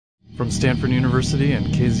From Stanford University and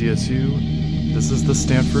KZSU, this is the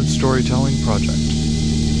Stanford Storytelling Project.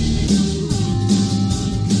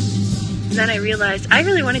 Then I realized I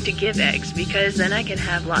really wanted to give eggs because then I can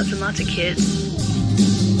have lots and lots of kids.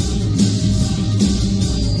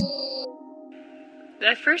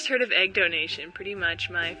 I first heard of egg donation pretty much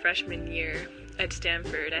my freshman year at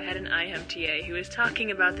Stanford. I had an IHEM TA who was talking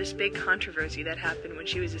about this big controversy that happened when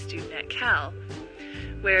she was a student at Cal,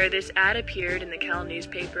 where this ad appeared in the Cal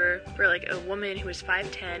newspaper for like a woman who was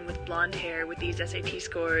 5'10" with blonde hair with these SAT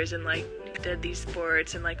scores and like did these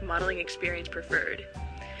sports and like modeling experience preferred.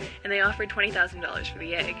 And they offered $20,000 for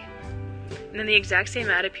the egg. And then the exact same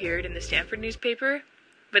ad appeared in the Stanford newspaper,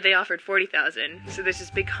 but they offered $40,000. So there's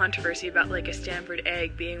this big controversy about like a Stanford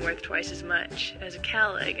egg being worth twice as much as a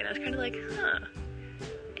Cal egg. And I was kind of like,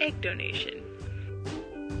 egg donation.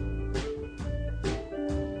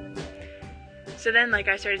 So then, like,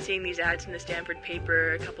 I started seeing these ads in the Stanford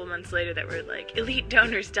paper a couple months later that were like,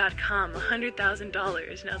 EliteDonors.com,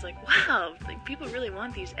 $100,000. And I was like, wow, like, people really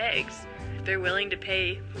want these eggs. They're willing to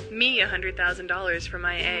pay me $100,000 for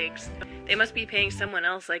my eggs. They must be paying someone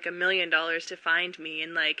else like $1 million to find me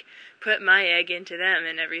and, like, put my egg into them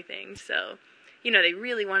and everything. So, you know, they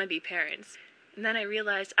really want to be parents. And then I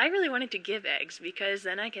realized I really wanted to give eggs because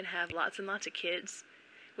then I can have lots and lots of kids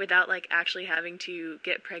without, like, actually having to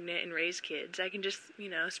get pregnant and raise kids. I can just, you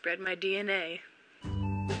know, spread my DNA.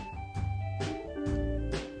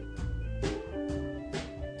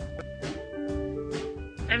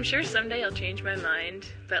 I'm sure someday I'll change my mind,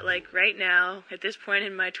 but, like, right now, at this point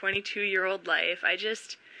in my 22-year-old life, I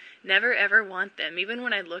just never ever want them. Even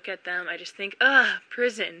when I look at them, I just think,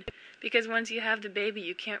 prison. Because once you have the baby,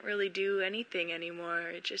 you can't really do anything anymore.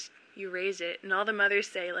 It just, you raise it. And all the mothers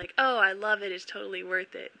say, like, oh, I love it, it's totally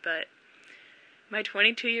worth it. But my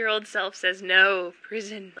 22-year-old self says, no,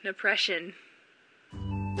 prison, oppression.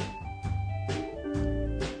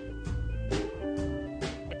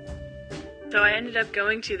 So I ended up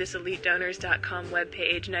going to this EliteDonors.com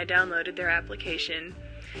webpage, and I downloaded their application.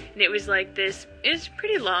 And it was like this, it's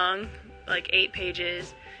pretty long, like 8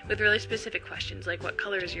 pages, with really specific questions, like what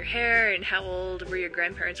color is your hair, and how old were your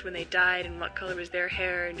grandparents when they died, and what color was their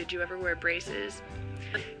hair, and did you ever wear braces?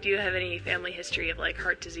 Do you have any family history of, like,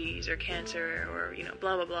 heart disease or cancer or, you know,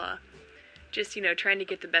 blah, blah, blah. Just, you know, trying to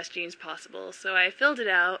get the best genes possible. So I filled it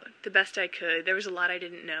out the best I could. There was a lot I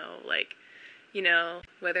didn't know, like, you know,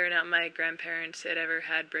 whether or not my grandparents had ever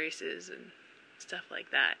had braces and stuff like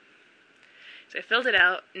that. So I filled it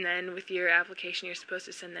out, and then with your application, you're supposed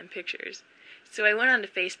to send them pictures. So I went onto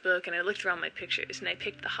Facebook, and I looked around my pictures, and I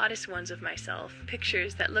picked the hottest ones of myself.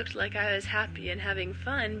 Pictures that looked like I was happy and having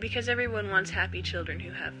fun, because everyone wants happy children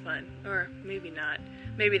who have fun. Or maybe not.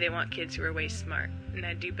 Maybe they want kids who are way smart, and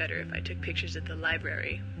I'd do better if I took pictures at the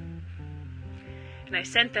library. And I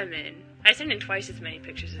sent them in. I sent in twice as many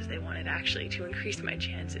pictures as they wanted, actually, to increase my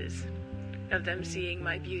chances of them seeing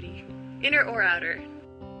my beauty, inner or outer.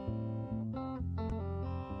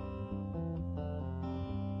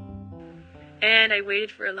 And I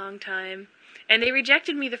waited for a long time, and they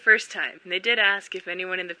rejected me the first time. And they did ask if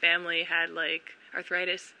anyone in the family had, like,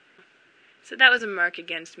 arthritis. So that was a mark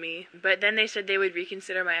against me. But then they said they would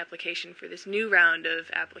reconsider my application for this new round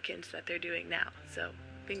of applicants that they're doing now. So,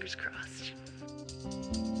 fingers crossed.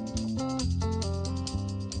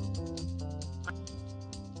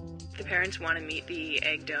 If the parents want to meet the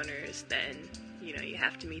egg donors, then, you know, you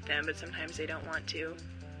have to meet them, but sometimes they don't want to.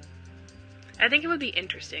 I think it would be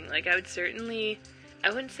interesting. Like, I wouldn't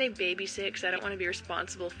say babysit, because I don't want to be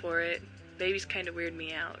responsible for it. Babies kind of weird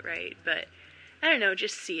me out, right? But, I don't know,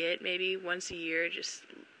 just see it. Maybe once a year, just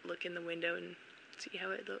look in the window and see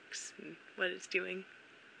how it looks and what it's doing.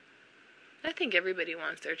 I think everybody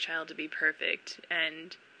wants their child to be perfect,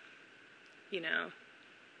 and, you know...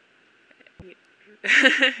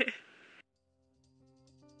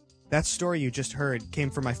 That story you just heard came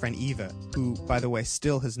from my friend Eva, who, by the way,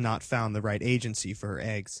 still has not found the right agency for her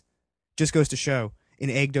eggs. Just goes to show, in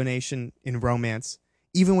egg donation, in romance,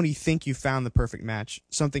 even when you think you found the perfect match,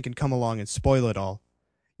 something can come along and spoil it all.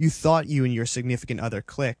 You thought you and your significant other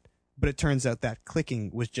clicked, but it turns out that clicking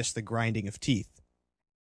was just the grinding of teeth.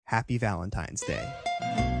 Happy Valentine's Day.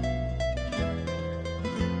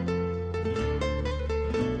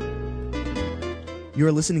 You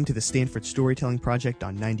are listening to the Stanford Storytelling Project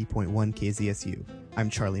on 90.1 KZSU. I'm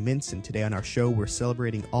Charlie Mintz, and today on our show we're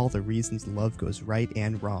celebrating all the reasons love goes right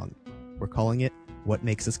and wrong. We're calling it What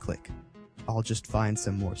Makes Us Click. I'll just find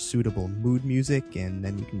some more suitable mood music, and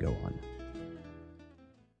then you can go on.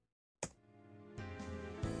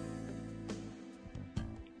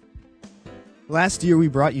 Last year we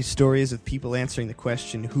brought you stories of people answering the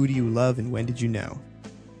question, who do you love and when did you know?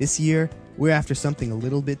 This year, we're after something a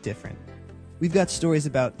little bit different. We've got stories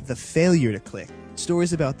about the failure to click,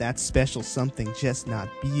 stories about that special something just not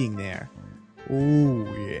being there. Oh,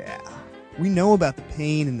 yeah. We know about the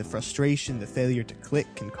pain and the frustration the failure to click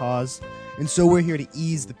can cause, and so we're here to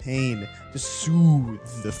ease the pain, to soothe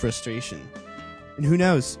the frustration. And who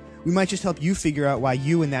knows, we might just help you figure out why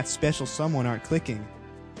you and that special someone aren't clicking.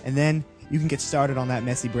 And then you can get started on that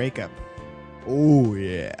messy breakup. Oh,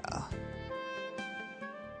 yeah.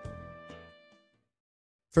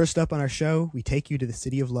 First up on our show, we take you to the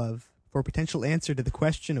City of Love for a potential answer to the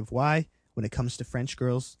question of why, when it comes to French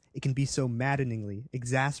girls, it can be so maddeningly,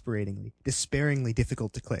 exasperatingly, despairingly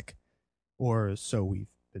difficult to click. Or so we've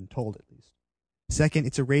been told, at least. Second,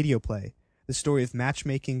 it's a radio play, the story of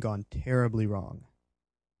matchmaking gone terribly wrong.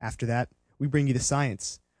 After that, we bring you the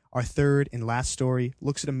science. Our third and last story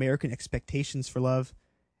looks at American expectations for love,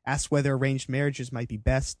 asks whether arranged marriages might be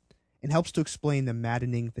best, and helps to explain the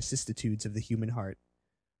maddening vicissitudes of the human heart.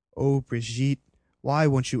 Oh, Brigitte, why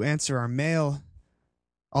won't you answer our mail?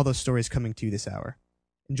 All those stories coming to you this hour.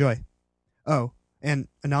 Enjoy. Oh, and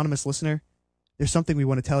anonymous listener, there's something we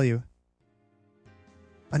want to tell you.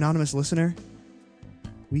 Anonymous listener,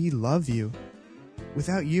 we love you.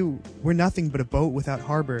 Without you, we're nothing but a boat without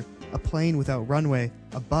harbor, a plane without runway,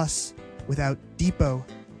 a bus without depot.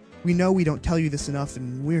 We know we don't tell you this enough,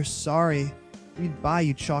 and we're sorry. We'd buy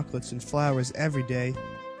you chocolates and flowers every day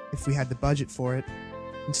if we had the budget for it.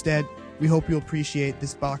 Instead, we hope you'll appreciate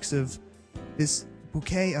this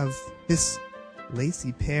bouquet of, this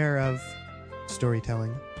lacy pair of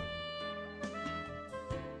storytelling.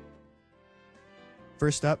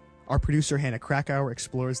 First up, our producer Hannah Krakauer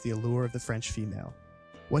explores the allure of the French female.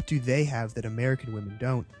 What do they have that American women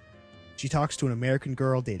don't? She talks to an American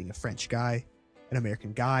girl dating a French guy, an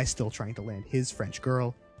American guy still trying to land his French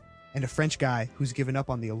girl, and a French guy who's given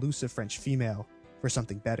up on the elusive French female for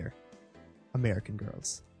something better. American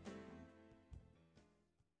girls.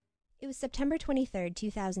 It was September 23rd,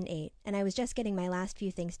 2008, and I was just getting my last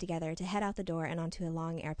few things together to head out the door and onto a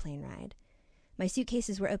long airplane ride. My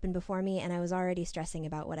suitcases were open before me, and I was already stressing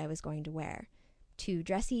about what I was going to wear. Too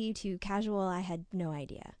dressy, too casual, I had no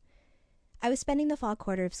idea. I was spending the fall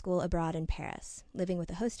quarter of school abroad in Paris, living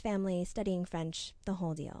with a host family, studying French, the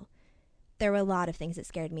whole deal. There were a lot of things that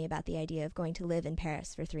scared me about the idea of going to live in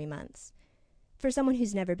Paris for 3 months. For someone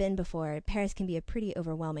who's never been before, Paris can be a pretty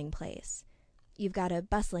overwhelming place. You've got a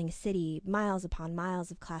bustling city, miles upon miles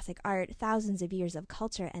of classic art, thousands of years of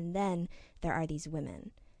culture, and then there are these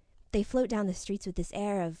women. They float down the streets with this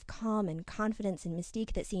air of calm and confidence and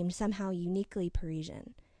mystique that seemed somehow uniquely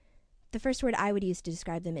Parisian. The first word I would use to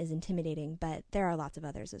describe them is intimidating, but there are lots of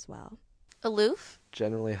others as well. Aloof.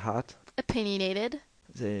 Generally hot. Opinionated.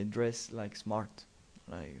 They dress like smart,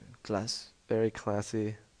 like class. Very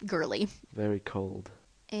classy. Girly. Very cold.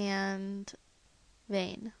 And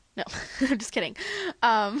vain. No, I'm just kidding.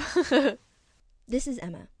 This is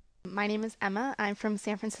Emma. My name is Emma. I'm from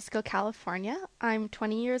San Francisco, California. I'm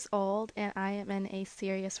 20 years old, and I am in a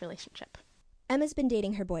serious relationship. Emma's been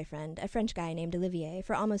dating her boyfriend, a French guy named Olivier,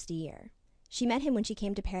 for almost a year. She met him when she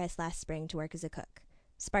came to Paris last spring to work as a cook.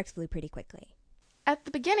 Sparks flew pretty quickly. At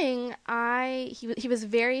the beginning, he was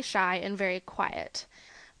very shy and very quiet.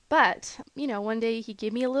 But, one day he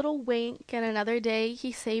gave me a little wink, and another day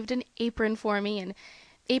he saved an apron for me, and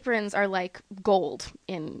aprons are like gold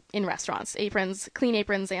in restaurants. Clean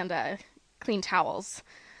aprons and clean towels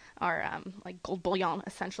are like gold bullion,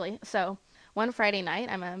 essentially. So one Friday night,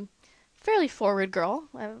 I'm a fairly forward girl,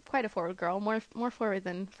 quite a forward girl, more forward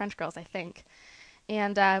than French girls, I think.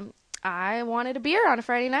 And I wanted a beer on a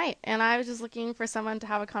Friday night, and I was just looking for someone to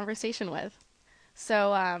have a conversation with.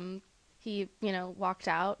 So he, walked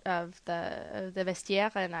out of the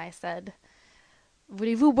vestiaire, and I said,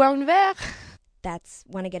 "Voulez-vous boire un verre?" That's,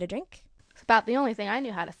 want to get a drink? It's about the only thing I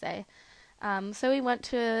knew how to say. So we went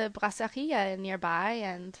to a brasserie nearby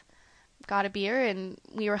and got a beer, and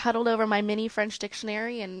we were huddled over my mini French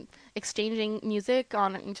dictionary and exchanging music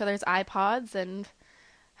on each other's iPods and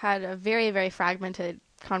had a very, very fragmented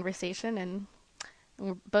conversation, and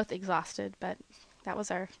we're both exhausted, but that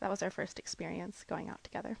was our first experience going out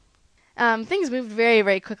together. Things moved very,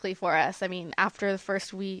 very quickly for us. I mean, after the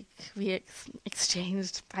first week, we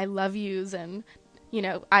exchanged I love yous, and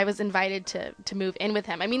I was invited to move in with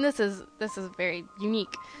him. I mean, this is a very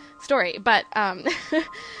unique story, but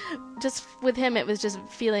just with him, it was just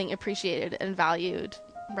feeling appreciated and valued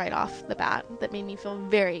right off the bat that made me feel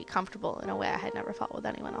very comfortable in a way I had never felt with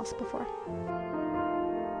anyone else before.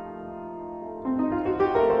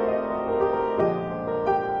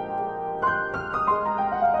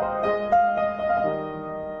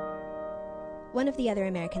 One of the other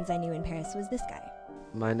Americans I knew in Paris was this guy.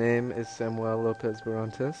 My name is Samuel Lopez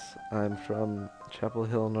Barantes. I'm from Chapel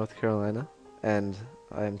Hill, North Carolina, and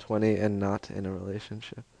I am 20 and not in a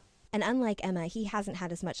relationship. And unlike Emma, he hasn't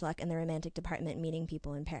had as much luck in the romantic department meeting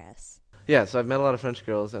people in Paris. Yeah, so I've met a lot of French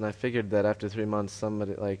girls, and I figured that after 3 months,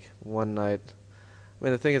 somebody, like, one night... I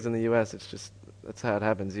mean, the thing is, in the U.S., it's just... That's how it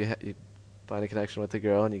happens. You find a connection with a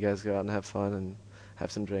girl, and you guys go out and have fun and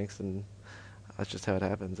have some drinks, and that's just how it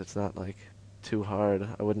happens. It's not, like, too hard.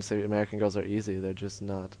 I wouldn't say American girls are easy. They're just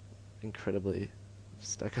not incredibly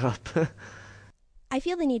stuck up. I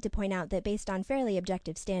feel the need to point out that based on fairly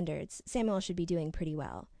objective standards, Samuel should be doing pretty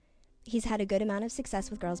well. He's had a good amount of success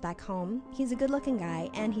with girls back home, he's a good-looking guy,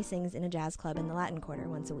 and he sings in a jazz club in the Latin Quarter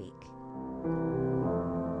once a week.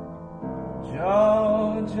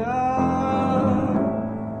 Georgia,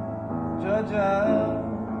 Georgia,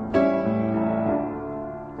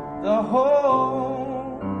 the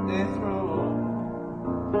whole day through,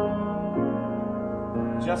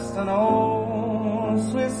 just an old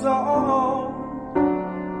sweet song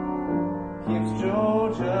keeps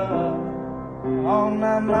Georgia on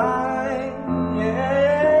my mind,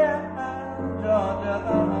 yeah,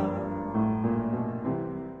 Georgia.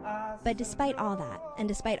 But despite all that, and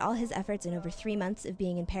despite all his efforts in over 3 months of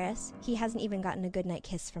being in Paris, he hasn't even gotten a goodnight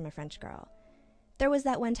kiss from a French girl. There was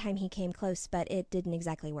that one time he came close, but it didn't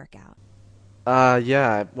exactly work out.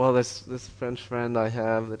 Yeah, well, this French friend I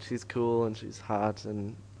have, that she's cool and she's hot,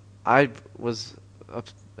 and I was,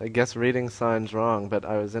 I guess, reading signs wrong, but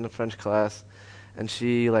I was in a French class, and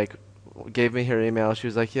she, like, gave me her email. She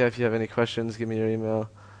was like, yeah, if you have any questions, give me your email.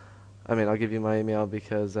 I mean, I'll give you my email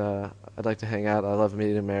because I'd like to hang out. I love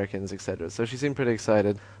meeting Americans, etc. So she seemed pretty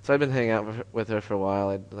excited. So I'd been hanging out with her for a while.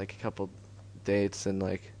 I'd like a couple dates and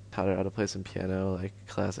like taught her how to play some piano, like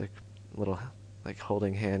classic little like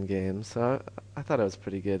holding hand games. So I thought it was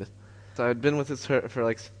pretty good. So I'd been with her for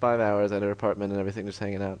like 5 hours at her apartment and everything, just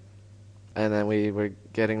hanging out. And then we were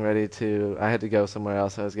getting ready to. I had to go somewhere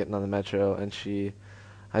else. I was getting on the metro, and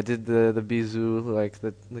I did the bisous, like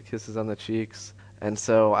the kisses on the cheeks. And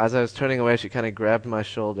so as I was turning away, she kind of grabbed my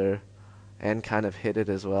shoulder and kind of hit it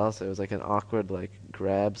as well. So it was like an awkward like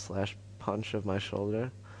grab / punch of my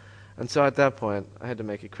shoulder. And so at that point, I had to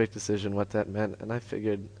make a quick decision what that meant. And I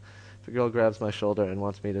figured if a girl grabs my shoulder and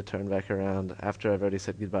wants me to turn back around after I've already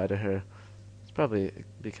said goodbye to her, it's probably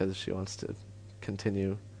because she wants to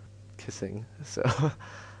continue kissing. So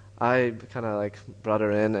I kind of like brought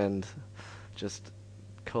her in and just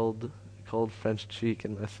cold French cheek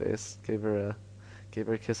in my face, gave her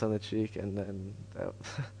a kiss on the cheek, and then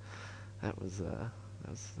that was a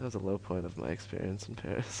low point of my experience in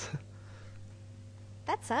Paris.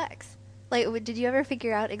 That sucks. Like, did you ever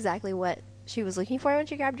figure out exactly what she was looking for when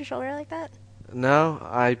she grabbed your shoulder like that? No,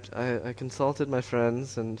 I consulted my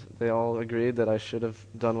friends, and they all agreed that I should have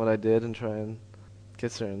done what I did and try and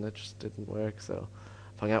kiss her, and that just didn't work. So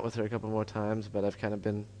I've hung out with her a couple more times, but I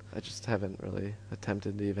just haven't really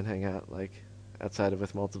attempted to even hang out like outside of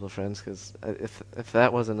with multiple friends, because if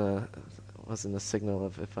that wasn't a signal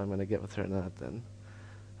of if I'm going to get with her or not, then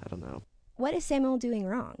I don't know. What is Samuel doing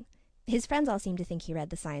wrong? His friends all seem to think he read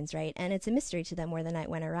the signs right, and it's a mystery to them where the night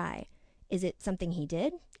went awry. Is it something he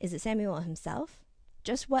did? Is it Samuel himself?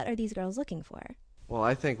 Just what are these girls looking for? Well,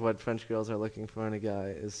 I think what French girls are looking for in a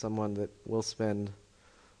guy is someone that will spend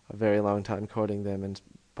a very long time courting them and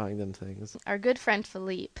buying them things. Our good friend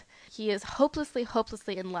Philippe, he is hopelessly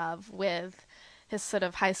in love with his sort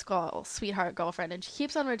of high school sweetheart girlfriend, and she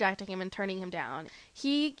keeps on rejecting him and turning him down.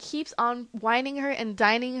 He keeps on whining her and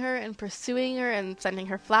dining her and pursuing her and sending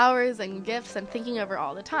her flowers and gifts and thinking of her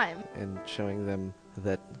all the time. And showing them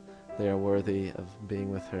that they are worthy of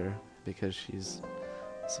being with her, because she's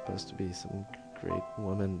supposed to be some great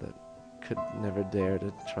woman that could never dare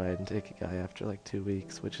to try and take a guy after like 2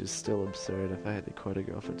 weeks, which is still absurd if I had to court a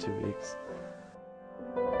girl for 2 weeks.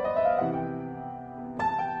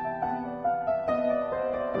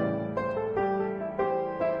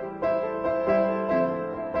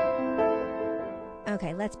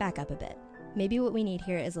 Okay, let's back up a bit. Maybe what we need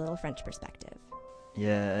here is a little French perspective.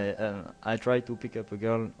 Yeah, I try to pick up a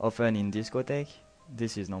girl often in discotheque.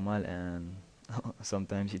 This is normal, and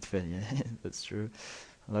sometimes it fails. Yeah, that's true.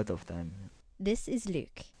 A lot of time. This is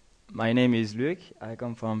Luc. My name is Luc. I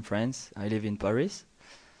come from France. I live in Paris.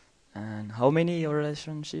 And how many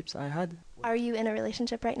relationships I had? Are you in a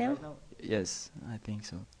relationship right now? Yes, I think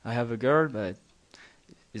so. I have a girl, but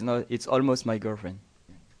it's almost my girlfriend.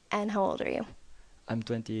 And how old are you? I'm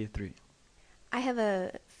 23. I have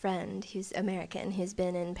a friend who's American who's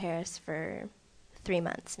been in Paris for 3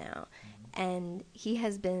 months now. And he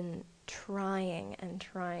has been trying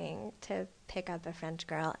to pick up a French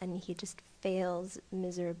girl, and he just fails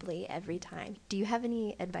miserably every time. Do you have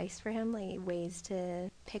any advice for him, like ways to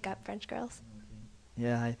pick up French girls?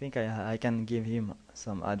 Yeah, I think I can give him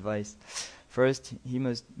some advice. First, he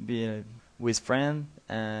must be with friend,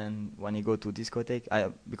 and when he go to discotheque,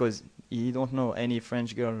 because he don't know any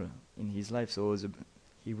French girl in his life, so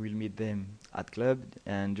he will meet them at club,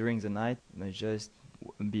 and during the night, must just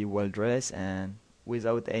be well dressed and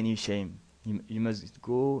without any shame. He must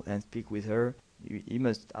go and speak with her. He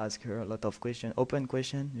must ask her a lot of questions, open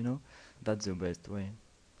question, you know. That's the best way.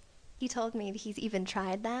 He told me he's even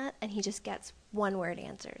tried that, and he just gets one-word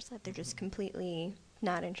answers. Like they're just completely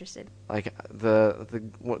not interested. Like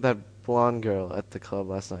that blonde girl at the club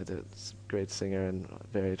last night, that's a great singer and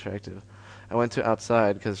very attractive. I went to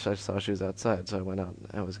outside because I saw she was outside, so I went out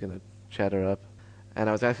and I was going to chat her up. And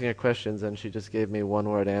I was asking her questions, and she just gave me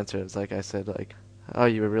one-word answers. Like I said, like, oh,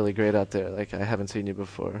 you were really great out there. Like, I haven't seen you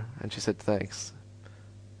before. And she said, thanks.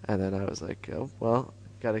 And then I was like, oh, well,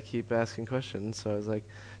 got to keep asking questions. So I was like,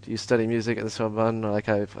 do you study music at the Sorbonne? Or like,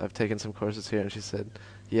 I've taken some courses here. And she said,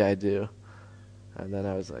 yeah, I do. And then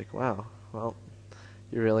I was like, wow, well,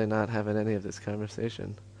 you're really not having any of this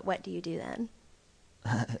conversation. What do you do then?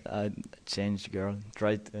 I changed girl,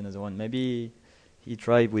 tried another one. Maybe he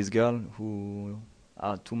tried with girl who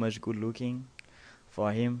are too much good looking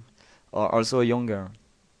for him, or also younger.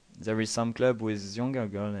 There is some club with younger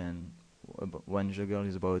girl, and when the girl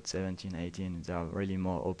is about 17, 18, they are really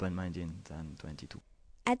more open-minded than 22.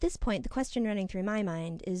 At this point, the question running through my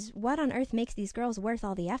mind is, what on earth makes these girls worth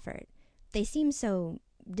all the effort? They seem so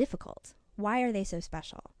difficult. Why are they so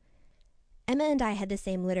special? Emma and I had the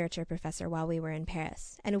same literature professor while we were in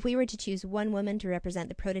Paris, and if we were to choose one woman to represent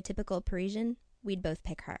the prototypical Parisian, we'd both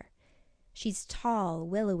pick her. She's tall,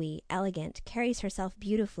 willowy, elegant, carries herself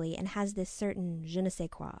beautifully, and has this certain je ne sais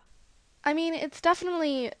quoi. I mean, it's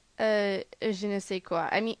definitely a je ne sais quoi.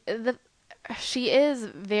 I mean, she is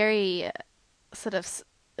very sort of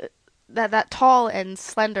that tall and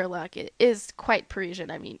slender look. It is quite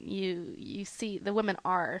Parisian. I mean, you see the women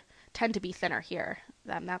tend to be thinner here.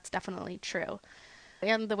 That's definitely true.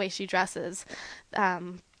 And the way she dresses,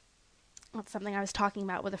 that's something I was talking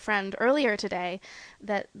about with a friend earlier today,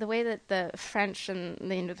 that the way that the French and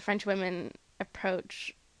the French women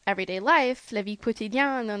approach everyday life, la vie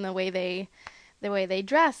quotidienne, and the way they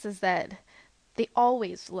dress is that they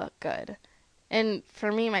always look good. And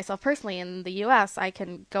for me, myself personally, in the U.S., I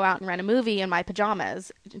can go out and rent a movie in my pajamas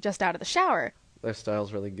just out of the shower. Their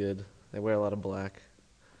style's really good. They wear a lot of black.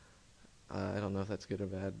 I don't know if that's good or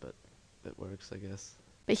bad, but it works, I guess.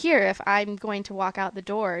 But here, if I'm going to walk out the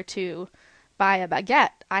door to buy a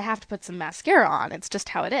baguette, I have to put some mascara on. It's just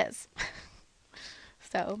how it is.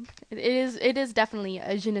 So it is definitely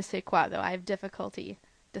a je ne sais quoi, though I have difficulty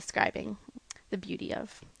describing the beauty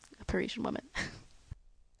of a Parisian woman.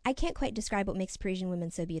 I can't quite describe what makes Parisian women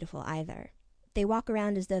so beautiful either. They walk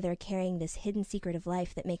around as though they're carrying this hidden secret of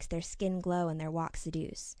life that makes their skin glow and their walk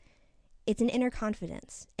seduce. It's an inner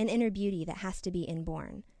confidence, an inner beauty that has to be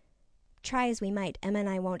inborn. Try as we might, Emma and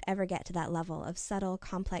I won't ever get to that level of subtle,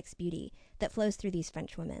 complex beauty that flows through these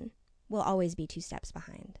French women. We'll always be 2 steps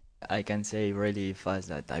behind. I can say really fast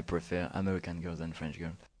that I prefer American girls than French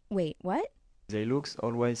girls. Wait, what? They look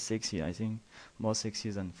always sexy, I think, more sexy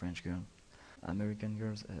than French girls. American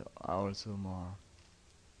girls are also more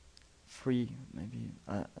free, maybe.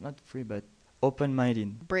 Not free, but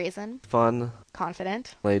open-minded. Brazen. Fun.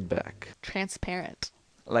 Confident. Laid back. Transparent.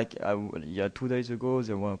 Like 2 days ago,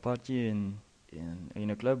 there was a party in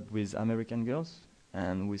a club with American girls,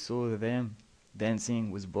 and we saw them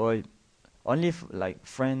dancing with boys. Only like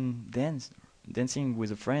friend dancing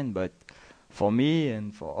with a friend, but for me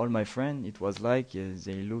and for all my friends, it was like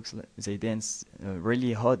they dance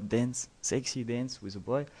really hot dance, sexy dance with a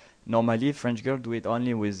boy. Normally, French girls do it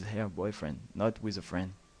only with her boyfriend, not with a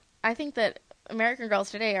friend. I think that American girls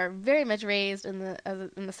today are very much raised in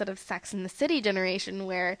the sort of Sex and the City generation,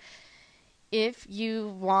 where if you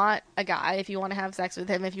want a guy, if you want to have sex with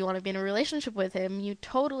him, if you want to be in a relationship with him, you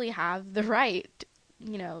totally have the right.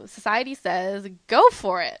 You know, society says, go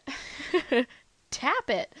for it. Tap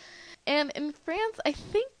it. And in France, I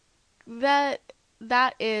think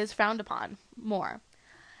that is frowned upon more.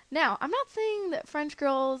 Now, I'm not saying that French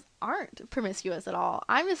girls aren't promiscuous at all.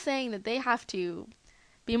 I'm just saying that they have to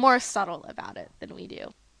be more subtle about it than we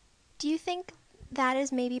do. Do you think that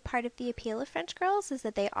is maybe part of the appeal of French girls, is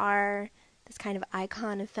that they are this kind of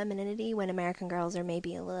icon of femininity, when American girls are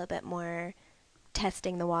maybe a little bit more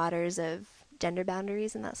testing the waters of gender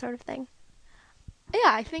boundaries and that sort of thing?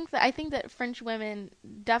 Yeah, I think that French women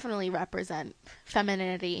definitely represent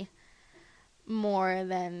femininity more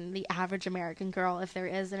than the average American girl, if there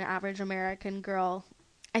is an average American girl.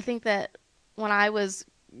 I think that when I was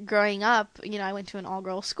growing up, I went to an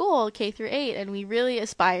all-girls school, K through 8, and we really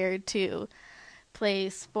aspired to play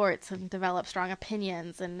sports and develop strong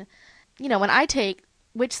opinions. And, when I take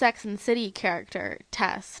which Sex and the City character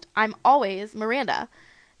test, I'm always Miranda.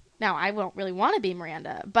 Now, I don't really want to be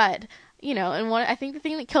Miranda, but, I think the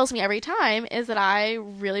thing that kills me every time is that I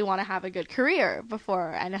really want to have a good career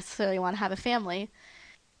before I necessarily want to have a family.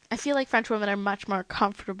 I feel like French women are much more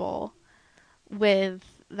comfortable with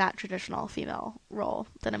that traditional female role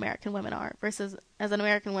than American women are, versus as an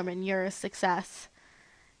American woman, your success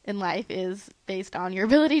in life is based on your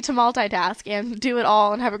ability to multitask and do it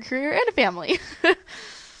all and have a career and a family.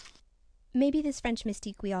 Maybe this French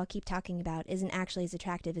mystique we all keep talking about isn't actually as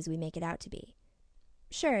attractive as we make it out to be.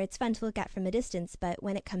 Sure, it's fun to look at from a distance, but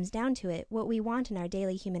when it comes down to it, what we want in our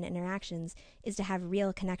daily human interactions is to have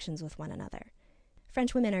real connections with one another.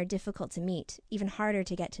 French women are difficult to meet, even harder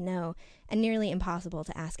to get to know, and nearly impossible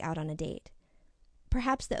to ask out on a date.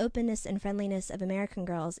 Perhaps the openness and friendliness of American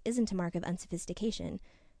girls isn't a mark of unsophistication,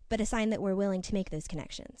 but a sign that we're willing to make those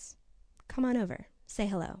connections. Come on over. Say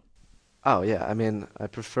hello. Oh, yeah. I mean, I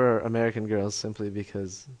prefer American girls simply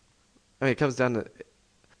because, it comes down to,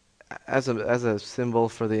 as a symbol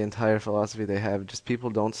for the entire philosophy they have, just people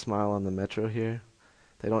don't smile on the metro here.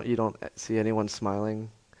 You don't see anyone smiling.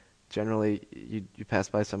 Generally, you pass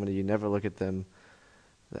by somebody, you never look at them.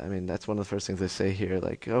 I mean, that's one of the first things they say here.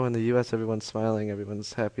 Like, oh, in the U.S., everyone's smiling,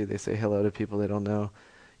 everyone's happy. They say hello to people they don't know.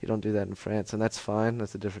 You don't do that in France, and that's fine.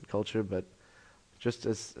 That's a different culture, but just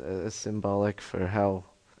as symbolic for how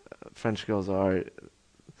French girls are,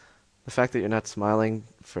 the fact that you're not smiling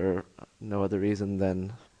for no other reason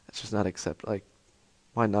than it's just not like,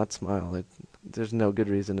 why not smile? There's no good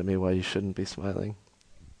reason to me why you shouldn't be smiling.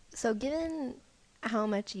 So given how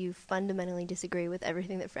much you fundamentally disagree with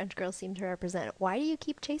everything that French girls seem to represent, why do you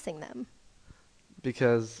keep chasing them?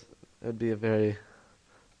 Because it would be a very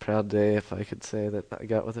proud day if I could say that I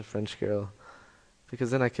got with a French girl.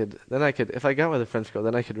 Because then I could, if I got with a French girl,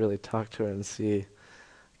 then I could really talk to her and I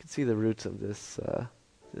could see the roots of this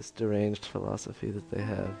deranged philosophy that they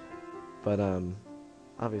have. But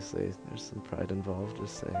obviously there's some pride involved.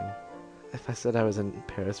 Just saying, if I said I was in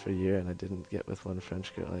Paris for a year and I didn't get with one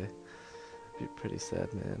French girl, I'd be a pretty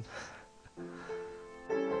sad man.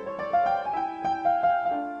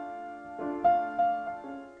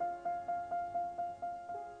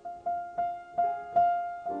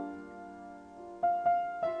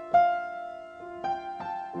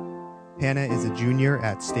 Hannah is a junior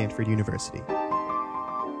at Stanford University.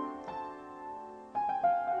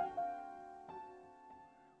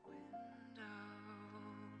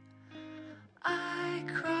 I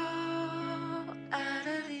crawl out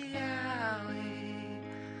of the alley,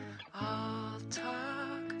 all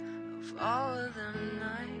talk of all of the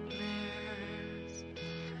nightmares.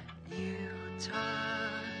 You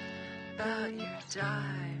talk about your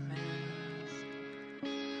diamonds,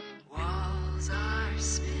 walls are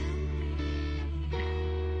spinning,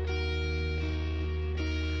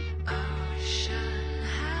 ocean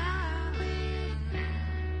howling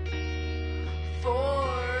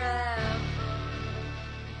forever.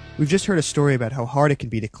 We've just heard a story about how hard it can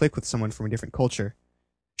be to click with someone from a different culture.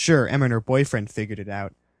 Sure, Emma and her boyfriend figured it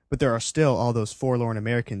out, but there are still all those forlorn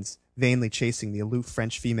Americans vainly chasing the aloof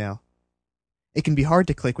French female. It can be hard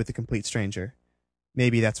to click with a complete stranger.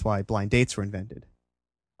 Maybe that's why blind dates were invented.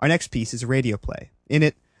 Our next piece is a radio play. In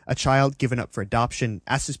it, a child given up for adoption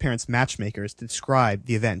asks his parents' matchmakers to describe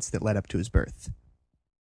the events that led up to his birth.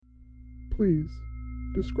 Please,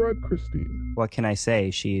 describe Christine. What can I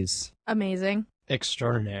say? She's amazing.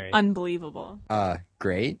 Extraordinary. Unbelievable.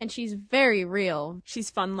 Great. And she's very real. She's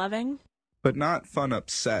fun-loving. But not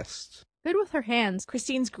fun-obsessed. Good with her hands.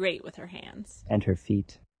 Christine's great with her hands. And her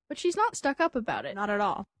feet. But she's not stuck up about it. Not at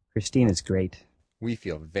all. Christine is great. We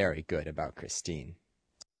feel very good about Christine.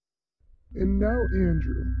 And now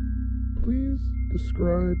Andrew. Please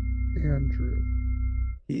describe Andrew.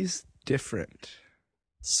 He's different.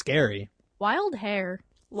 Scary. Wild hair.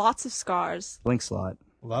 Lots of scars. Blinks a lot.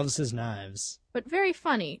 Loves his knives. But very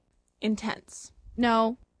funny. Intense.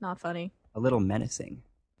 No, not funny. A little menacing.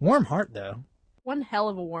 Warm heart, though. One hell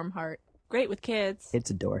of a warm heart. Great with kids.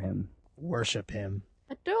 Kids adore him. Worship him.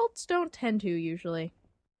 Adults don't tend to, usually.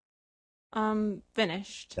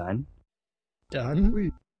 Finished. Done?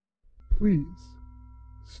 Done? Please,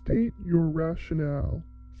 state your rationale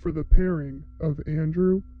for the pairing of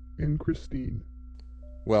Andrew and Christine.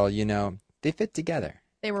 Well, they fit together.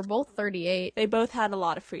 They were both 38. They both had a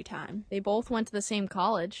lot of free time. They both went to the same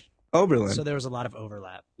college. Oberlin. So there was a lot of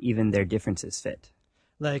overlap. Even their differences fit.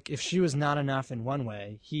 Like, if she was not enough in one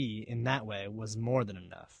way, he, in that way, was more than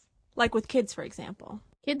enough. Like with kids, for example.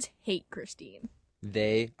 Kids hate Christine.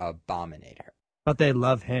 They abominate her. But they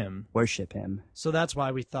love him. Worship him. So that's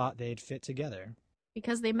why we thought they'd fit together.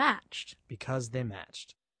 Because they matched. Because they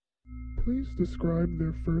matched. Please describe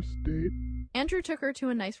their first date. Andrew took her to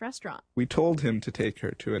a nice restaurant. We told him to take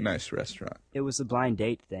her to a nice restaurant. It was a blind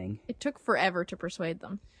date thing. It took forever to persuade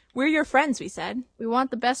them. We're your friends, we said. We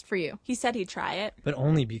want the best for you. He said he'd try it. But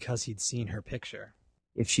only because he'd seen her picture.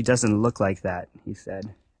 If she doesn't look like that, he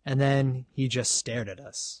said. And then he just stared at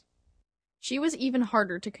us. She was even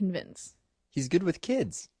harder to convince. He's good with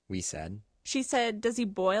kids, we said. She said, does he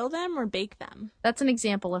boil them or bake them? That's an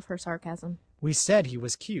example of her sarcasm. We said he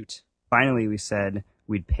was cute. Finally, we said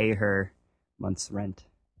we'd pay her month's rent.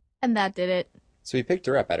 And that did it. So we picked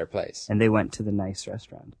her up at her place. And they went to the nice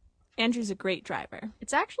restaurant. Andrew's a great driver.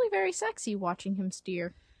 It's actually very sexy watching him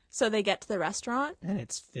steer. So they get to the restaurant. And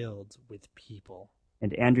it's filled with people.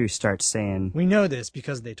 And Andrew starts saying, we know this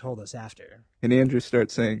because they told us after. And Andrew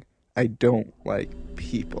starts saying, I don't like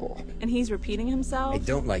people. And he's repeating himself. I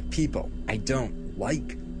don't like people. I don't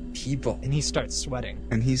like people. And he starts sweating.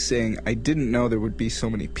 And he's saying, I didn't know there would be so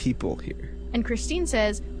many people here. And Christine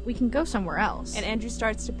says, we can go somewhere else. And Andrew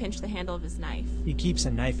starts to pinch the handle of his knife. He keeps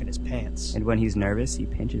a knife in his pants. And when he's nervous, he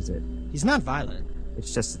pinches it. He's not violent.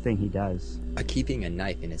 It's just a thing he does. Keeping a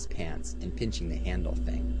knife in his pants and pinching the handle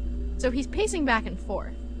thing. So he's pacing back and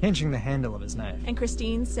forth. Pinching the handle of his knife. And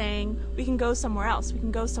Christine's saying, we can go somewhere else. We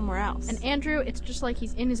can go somewhere else. And Andrew, it's just like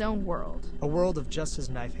he's in his own world. A world of just his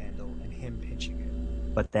knife handle and him pinching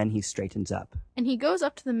it. But then he straightens up. And he goes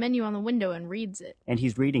up to the menu on the window and reads it. And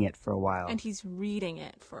he's reading it for a while. And he's reading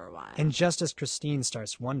it for a while. And just as Christine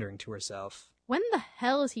starts wondering to herself, when the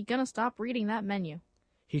hell is he gonna stop reading that menu?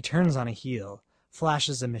 He turns on a heel,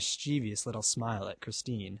 flashes a mischievous little smile at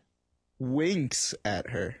Christine. Winks at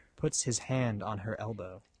her. Puts his hand on her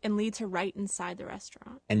elbow. And leads her right inside the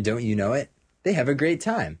restaurant. And don't you know it? They have a great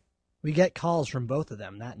time. We get calls from both of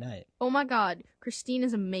them that night. Oh my god, Christine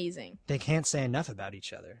is amazing. They can't say enough about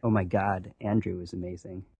each other. Oh my god, Andrew is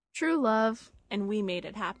amazing. True love. And we made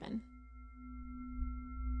it happen.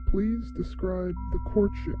 Please describe the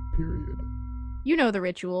courtship period. You know the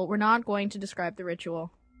ritual. We're not going to describe the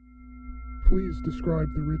ritual. Please describe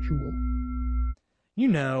the ritual. You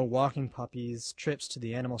know, walking puppies, trips to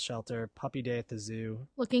the animal shelter, puppy day at the zoo.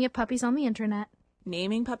 Looking at puppies on the internet.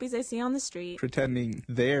 Naming puppies I see on the street. Pretending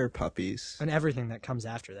they're puppies. And everything that comes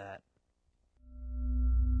after that.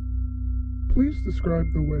 Please describe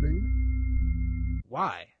the wedding.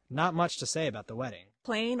 Why? Not much to say about the wedding.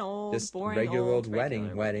 Plain old, Just boring regular old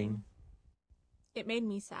wedding. It made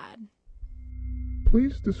me sad.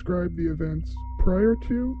 Please describe the events prior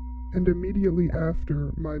to and immediately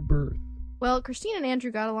after my birth. Well, Christine and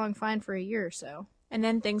Andrew got along fine for a year or so. And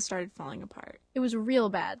then things started falling apart. It was real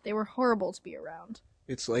bad. They were horrible to be around.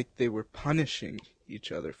 It's like they were punishing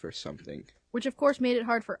each other for something. Which of course made it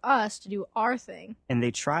hard for us to do our thing. And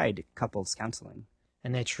they tried couples counseling.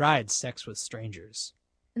 And they tried sex with strangers.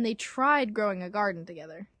 And they tried growing a garden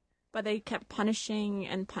together. But they kept punishing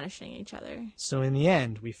and punishing each other. So in the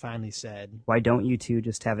end, we finally said, why don't you two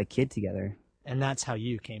just have a kid together? And that's how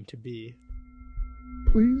you came to be.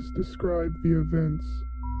 Please describe the events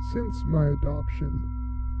since my adoption.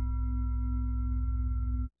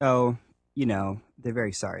 Oh, you know, they're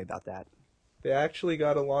very sorry about that. They actually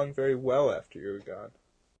got along very well after you were gone.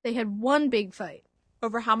 They had one big fight.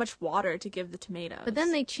 Over how much water to give the tomatoes. But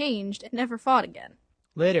then they changed and never fought again.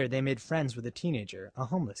 Later, they made friends with a teenager, a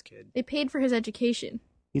homeless kid. They paid for his education.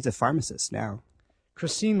 He's a pharmacist now.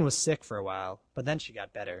 Christine was sick for a while, but then she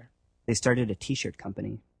got better. They started a t-shirt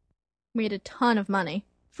company. Made a ton of money.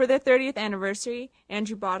 For their 30th anniversary,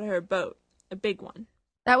 Andrew bought her a boat, a big one.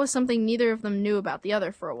 That was something neither of them knew about the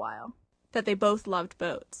other for a while. That they both loved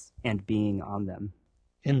boats. And being on them.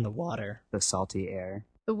 In the water. The salty air.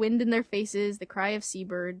 The wind in their faces, the cry of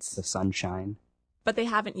seabirds. The sunshine. But they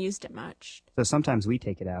haven't used it much. So sometimes we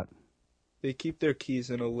take it out. They keep their keys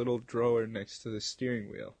in a little drawer next to the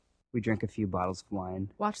steering wheel. We drink a few bottles of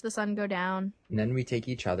wine. Watch the sun go down. And then we take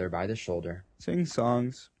each other by the shoulder. Sing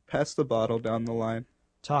songs. Pass the bottle down the line.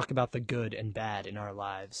 Talk about the good and bad in our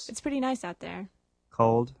lives. It's pretty nice out there.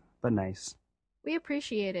 Cold, but nice. We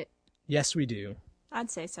appreciate it. Yes, we do.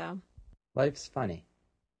 I'd say so. Life's funny.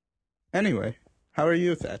 Anyway, how are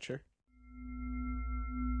you, Thatcher?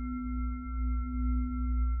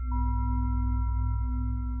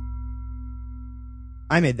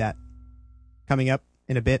 I made that. Coming up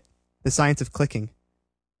in a bit, the science of clicking.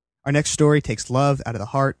 Our next story takes love out of the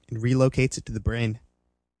heart and relocates it to the brain.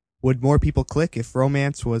 Would more people click if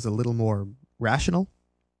romance was a little more rational?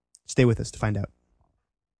 Stay with us to find out.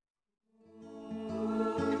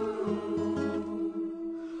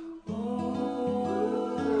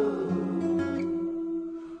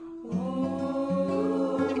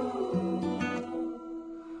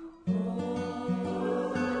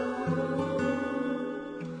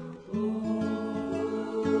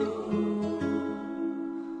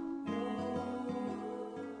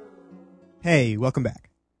 Hey, welcome back.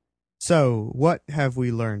 So, what have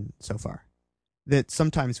we learned so far? That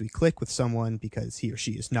sometimes we click with someone because he or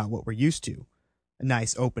she is not what we're used to. A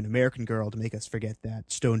nice, open American girl to make us forget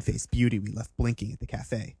that stone-faced beauty we left blinking at the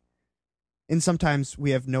cafe. And sometimes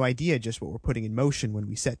we have no idea just what we're putting in motion when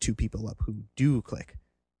we set two people up who do click.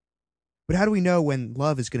 But how do we know when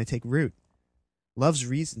love is going to take root? Love's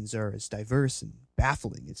reasons are as diverse and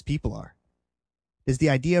baffling as people are. Does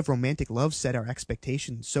the idea of romantic love set our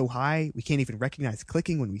expectations so high we can't even recognize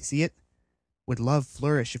clicking when we see it? Would love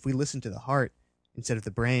flourish if we listened to the heart instead of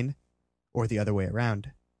the brain, or the other way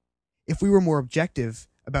around? If we were more objective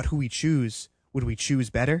about who we choose, would we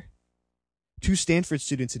choose better? Two Stanford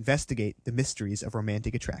students investigate the mysteries of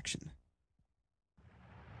romantic attraction.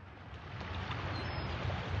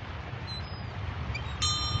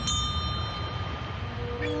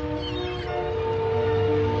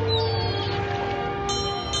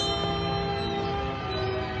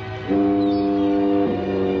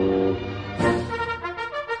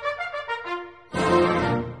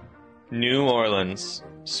 New Orleans,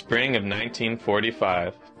 spring of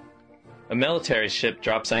 1945. A military ship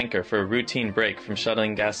drops anchor for a routine break from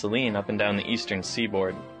shuttling gasoline up and down the eastern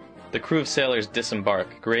seaboard. The crew of sailors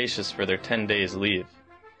disembark, gracious for their 10 days' leave.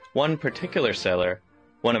 One particular sailor,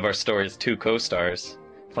 one of our story's two co-stars,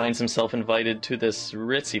 finds himself invited to this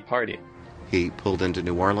ritzy party. He pulled into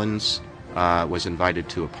New Orleans, was invited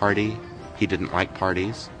to a party. He didn't like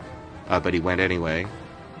parties, but he went anyway.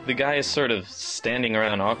 The guy is sort of standing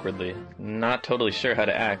around awkwardly, not totally sure how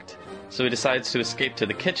to act, so he decides to escape to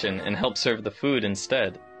the kitchen and help serve the food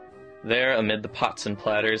instead. There, amid the pots and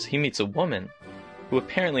platters, he meets a woman who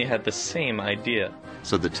apparently had the same idea.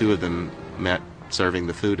 So the two of them met serving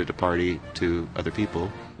the food at a party to other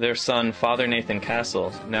people. Their son, Father Nathan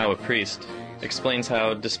Castle, now a priest, explains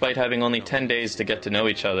how, despite having only 10 days to get to know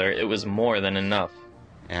each other, it was more than enough.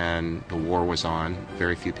 And the war was on.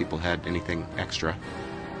 Very few people had anything extra.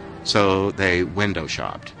 So they window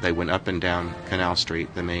shopped. They went up and down Canal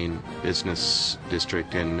Street, the main business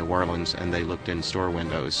district in New Orleans, and they looked in store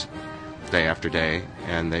windows day after day,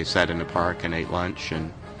 and they sat in the park and ate lunch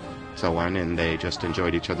and so on, and they just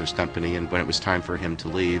enjoyed each other's company. And when it was time for him to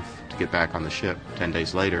leave, to get back on the ship, 10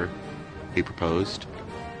 days later, he proposed,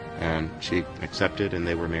 and she accepted, and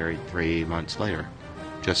they were married 3 months later,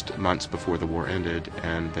 just months before the war ended,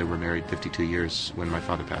 and they were married 52 years when my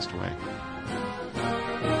father passed away.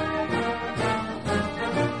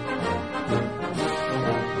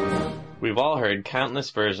 We've all heard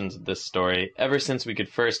countless versions of this story ever since we could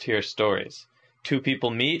first hear stories. Two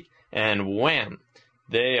people meet, and wham!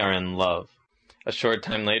 They are in love. A short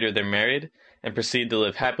time later they're married, and proceed to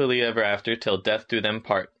live happily ever after till death do them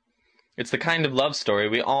part. It's the kind of love story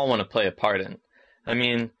we all want to play a part in. I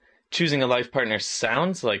mean, choosing a life partner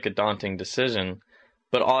sounds like a daunting decision,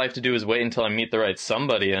 but all I have to do is wait until I meet the right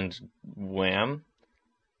somebody and wham!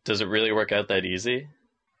 Does it really work out that easy?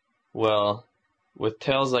 Well, with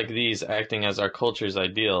tales like these acting as our culture's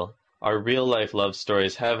ideal, our real-life love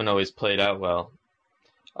stories haven't always played out well.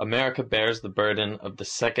 America bears the burden of the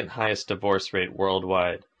second highest divorce rate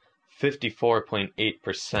worldwide,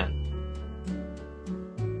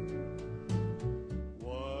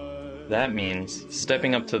 54.8%. That means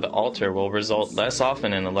stepping up to the altar will result less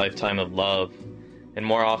often in a lifetime of love, and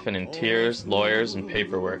more often in tears, lawyers, and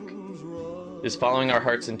paperwork. Is following our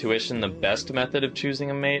heart's intuition the best method of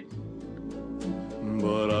choosing a mate?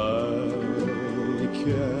 But I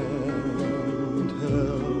can't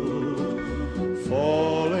help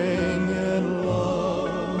falling in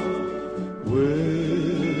love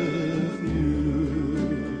with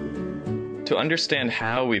you. To understand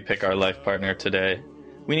how we pick our life partner today,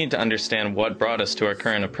 we need to understand what brought us to our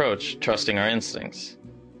current approach, trusting our instincts.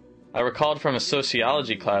 I recalled from a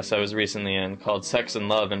sociology class I was recently in called Sex and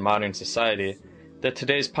Love in Modern Society that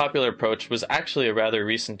today's popular approach was actually a rather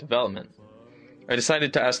recent development. I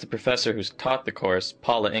decided to ask the professor who's taught the course,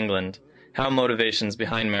 Paula England, how motivations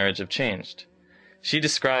behind marriage have changed. She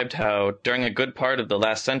described how, during a good part of the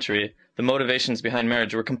last century, the motivations behind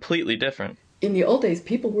marriage were completely different. In the old days,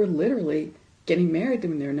 people were literally getting married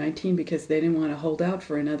when they were 19 because they didn't want to hold out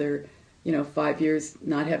for another, 5 years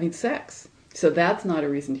not having sex. So that's not a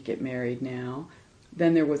reason to get married now.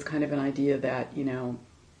 Then there was kind of an idea that,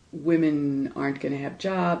 women aren't going to have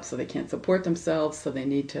jobs, so they can't support themselves, so they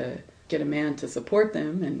need to get a man to support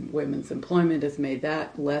them, and women's employment has made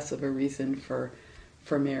that less of a reason for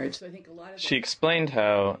marriage. So I think a lot of She explained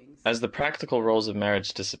how, as the practical roles of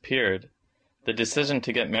marriage disappeared, the decision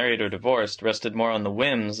to get married or divorced rested more on the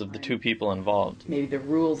whims of the two people involved. maybe the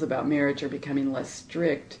rules about marriage are becoming less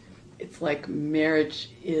strict. It's like marriage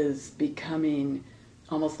is becoming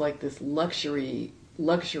almost like this luxury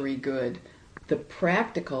good the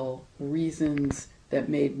practical reasons that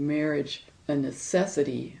made marriage a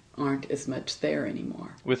necessity aren't as much there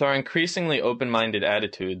anymore. With our increasingly open-minded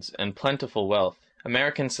attitudes and plentiful wealth,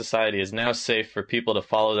 American society is now safe for people to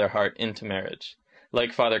follow their heart into marriage,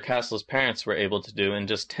 like Father Castle's parents were able to do in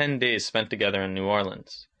just 10 days spent together in New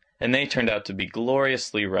Orleans. And they turned out to be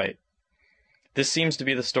gloriously right. This seems to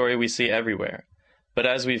be the story we see everywhere, but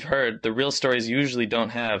as we've heard, the real stories usually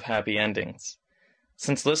don't have happy endings.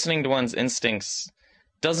 Since listening to one's instincts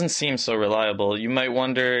doesn't seem so reliable, you might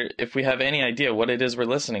wonder if we have any idea what it is we're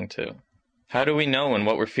listening to. How do we know when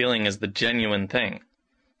what we're feeling is the genuine thing?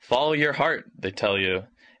 Follow your heart, they tell you,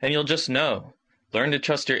 and you'll just know. Learn to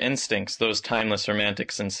trust your instincts, those timeless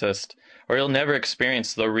romantics insist, or you'll never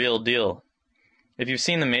experience the real deal. If you've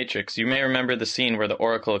seen The Matrix, you may remember the scene where the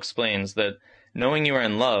Oracle explains that knowing you are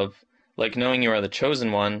in love, like knowing you are the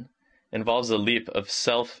chosen one, involves a leap of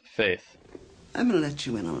self-faith. I'm going to let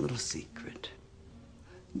you in on a little secret.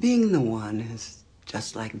 Being the one is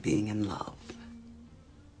just like being in love.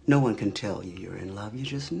 No one can tell you you're in love, you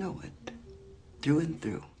just know it, through and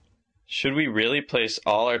through. Should we really place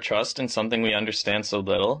all our trust in something we understand so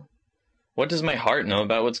little? What does my heart know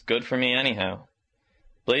about what's good for me anyhow?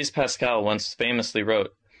 Blaise Pascal once famously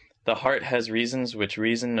wrote, "The heart has reasons which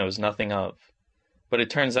reason knows nothing of." But it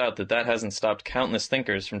turns out that that hasn't stopped countless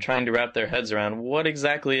thinkers from trying to wrap their heads around what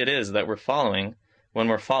exactly it is that we're following when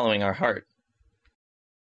we're following our heart.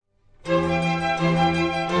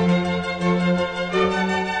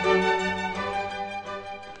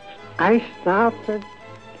 I started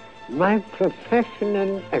my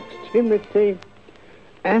professional activity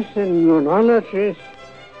as a neurologist.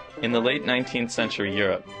 In the late 19th century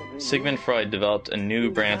Europe, Sigmund Freud developed a new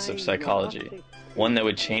branch of psychology, one that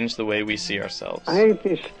would change the way we see ourselves. I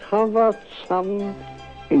discovered some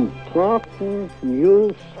important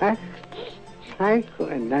new facts.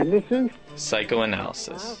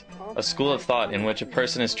 Psychoanalysis, a school of thought in which a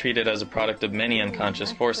person is treated as a product of many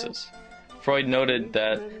unconscious forces. Freud noted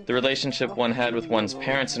that the relationship one had with one's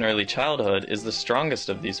parents in early childhood is the strongest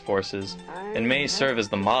of these forces and may serve as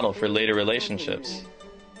the model for later relationships.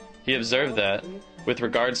 He observed that, with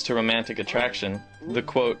regards to romantic attraction, the,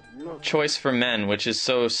 quote, choice for men which is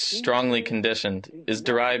so strongly conditioned is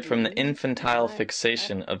derived from the infantile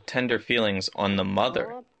fixation of tender feelings on the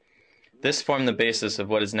mother. This formed the basis of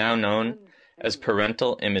what is now known as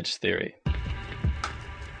parental image theory.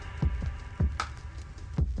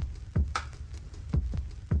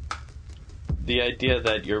 The idea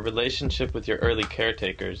that your relationship with your early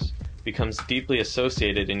caretakers becomes deeply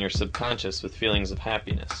associated in your subconscious with feelings of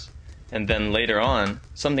happiness. And then later on,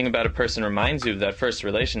 something about a person reminds you of that first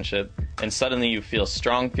relationship, and suddenly you feel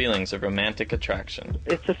strong feelings of romantic attraction.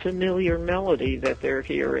 It's a familiar melody that they're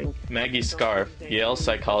hearing. Maggie Scarf, Yale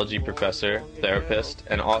psychology professor, therapist,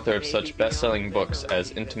 and author of such best-selling books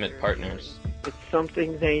as Intimate Partners. It's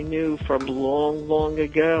something they knew from long, long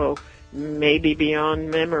ago, maybe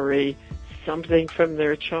beyond memory, something from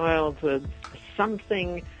their childhood,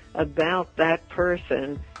 something about that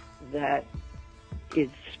person that is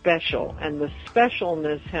special. And the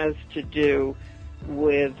specialness has to do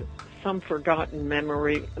with some forgotten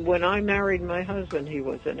memory. When I married my husband, he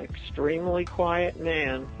was an extremely quiet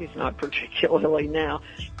man. He's not particularly now,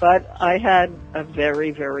 but I had a very,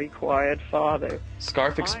 very quiet father.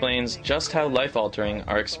 Scarf explains just how life-altering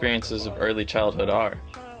our experiences of early childhood are.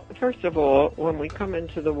 First of all, when we come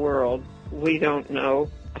into the world, we don't know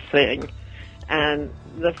a thing. And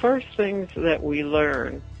the first things that we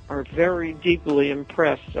learn are very deeply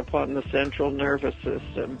impressed upon the central nervous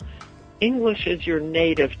system. English is your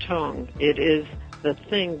native tongue. It is the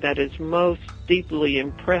thing that is most deeply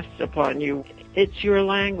impressed upon you. It's your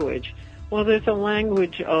language. Well, there's a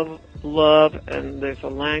language of love and there's a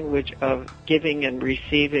language of giving and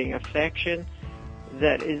receiving affection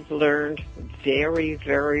that is learned very,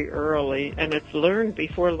 very early, and it's learned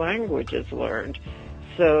before language is learned,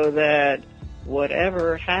 so that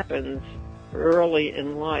whatever happens early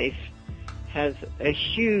in life has a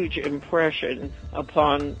huge impression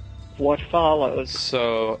upon what follows.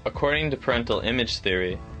 So, according to parental image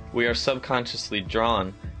theory, we are subconsciously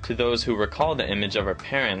drawn to those who recall the image of our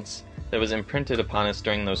parents that was imprinted upon us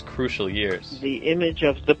during those crucial years. The image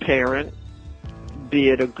of the parent, be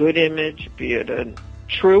it a good image, be it a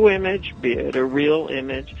true image, be it a real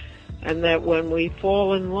image, and that when we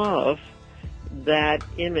fall in love, that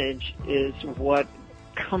image is what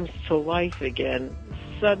comes to life again.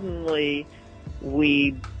 Suddenly,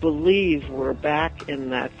 we believe we're back in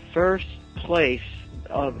that first place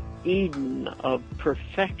of Eden, of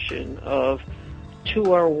perfection, of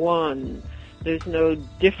two are one. There's no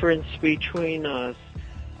difference between us.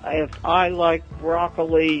 If I like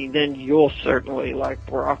broccoli, then you'll certainly like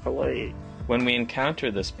broccoli. When we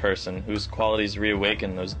encounter this person whose qualities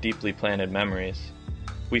reawaken those deeply planted memories,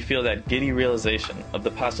 we feel that giddy realization of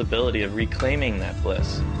the possibility of reclaiming that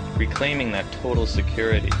bliss, reclaiming that total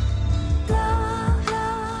security.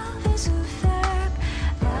 Love is a verb,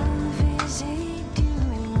 love is a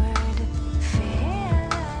doing word,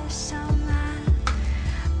 fearless on my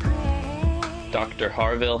brain. Dr.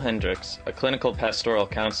 Harville Hendricks, a clinical pastoral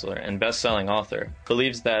counselor and best-selling author,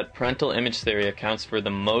 believes that parental image theory accounts for the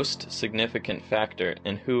most significant factor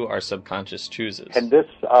in who our subconscious chooses. And this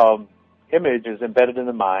image is embedded in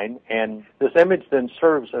the mind, and this image then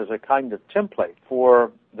serves as a kind of template for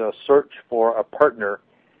the search for a partner.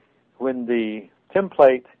 When the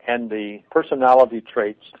template and the personality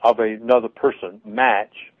traits of another person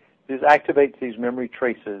match, this activates these memory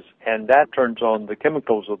traces, and that turns on the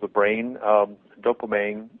chemicals of the brain,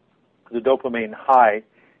 dopamine. The dopamine high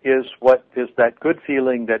is what is that good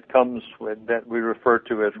feeling that comes with, that we refer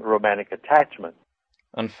to as romantic attachment.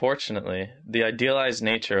 Unfortunately, the idealized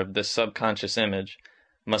nature of this subconscious image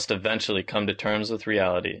must eventually come to terms with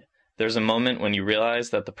reality. There's a moment when you realize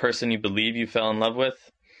that the person you believe you fell in love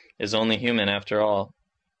with is only human after all.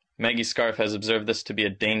 Maggie Scarf has observed this to be a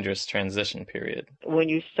dangerous transition period. When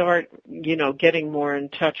you start, getting more in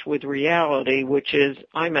touch with reality, which is,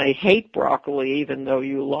 I may hate broccoli even though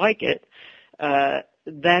you like it,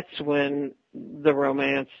 that's when the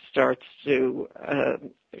romance starts to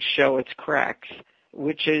show its cracks,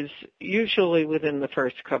 which is usually within the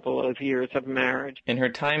first couple of years of marriage. In her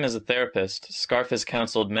time as a therapist, Scarf has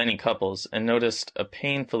counseled many couples and noticed a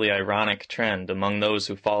painfully ironic trend among those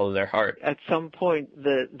who follow their heart. At some point,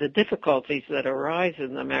 the difficulties that arise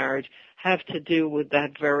in the marriage have to do with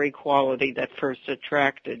that very quality that first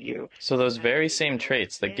attracted you. So those very same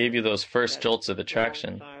traits that gave you those first jolts of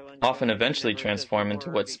attraction often eventually transform into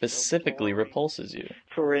what specifically repulses you.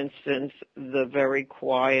 For instance, the very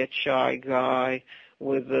quiet, shy guy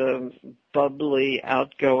with a bubbly,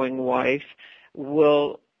 outgoing wife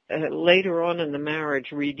will later on in the marriage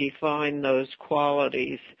redefine those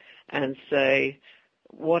qualities and say,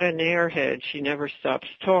 what an airhead, she never stops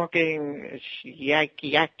talking, she yak,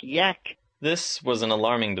 yak, yak. This was an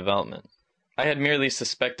alarming development. I had merely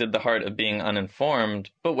suspected the heart of being uninformed,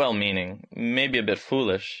 but well-meaning, maybe a bit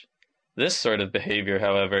foolish. This sort of behavior,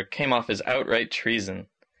 however, came off as outright treason.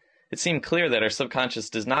 It seemed clear that our subconscious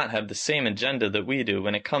does not have the same agenda that we do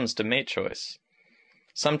when it comes to mate choice.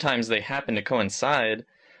 Sometimes they happen to coincide,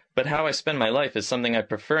 but how I spend my life is something I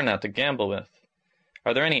prefer not to gamble with.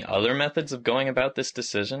 Are there any other methods of going about this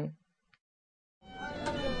decision?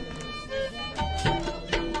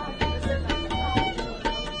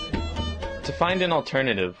 To find an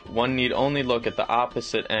alternative, one need only look at the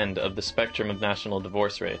opposite end of the spectrum of national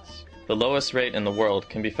divorce rates. The lowest rate in the world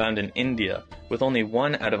can be found in India, with only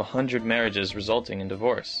 1 out of 100 marriages resulting in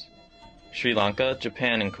divorce. Sri Lanka,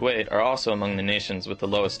 Japan, and Kuwait are also among the nations with the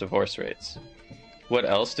lowest divorce rates. What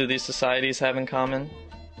else do these societies have in common?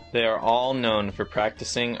 They are all known for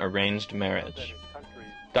practicing arranged marriage.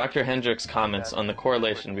 Dr. Hendricks comments on the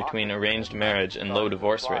correlation between arranged marriage and low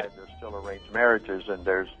divorce rate. There's still arranged marriages, and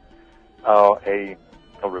there's a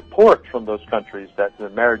report from those countries that the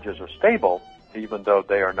marriages are stable, even though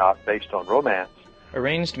they are not based on romance.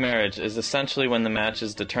 Arranged marriage is essentially when the match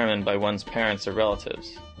is determined by one's parents or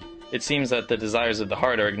relatives. It seems that the desires of the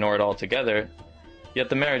heart are ignored altogether, yet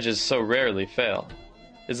the marriages so rarely fail.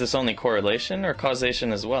 Is this only correlation or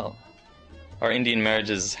causation as well? Are Indian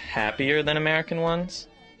marriages happier than American ones?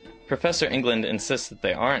 Professor England insists that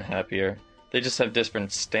they aren't happier, they just have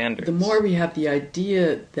different standards. The more we have the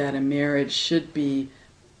idea that a marriage should be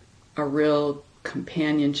a real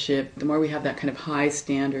companionship, the more we have that kind of high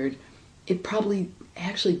standard, it probably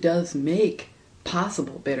actually does make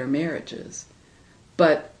possible better marriages.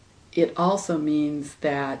 But it also means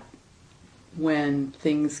that when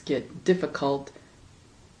things get difficult,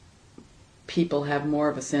 people have more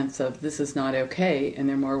of a sense of this is not okay, and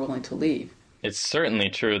they're more willing to leave. It's certainly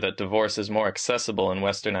true that divorce is more accessible in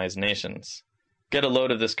westernized nations. Get a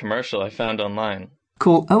load of this commercial I found online.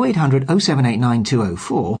 Call 0800 0789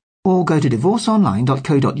 204 or go to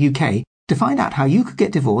divorceonline.co.uk to find out how you could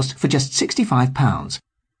get divorced for just £65.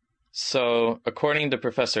 So, according to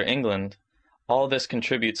Professor England, all this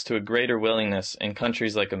contributes to a greater willingness in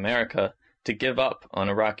countries like America to give up on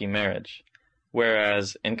a rocky marriage,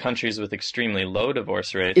 whereas in countries with extremely low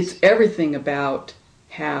divorce rates... It's everything about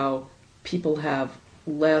how people have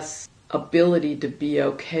less ability to be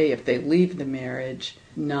okay if they leave the marriage,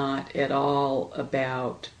 not at all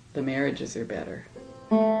about the marriages are better.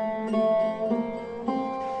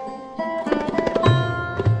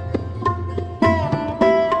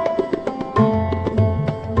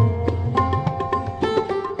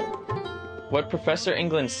 What Professor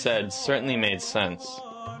England said certainly made sense,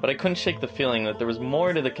 but I couldn't shake the feeling that there was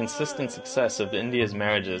more to the consistent success of India's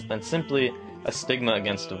marriages than simply a stigma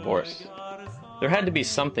against divorce. There had to be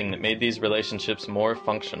something that made these relationships more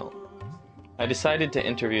functional. I decided to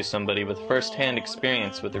interview somebody with first-hand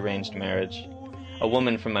experience with arranged marriage, a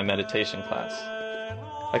woman from my meditation class.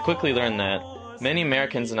 I quickly learned that many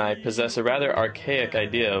Americans and I possess a rather archaic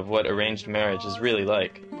idea of what arranged marriage is really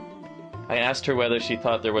like. I asked her whether she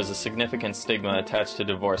thought there was a significant stigma attached to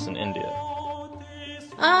divorce in India.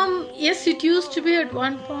 Yes, it used to be at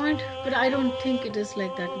one point, but I don't think it is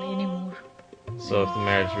like that anymore. So if the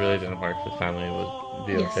marriage really didn't work, the family would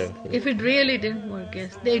be Yes, okay with it? if it really didn't work,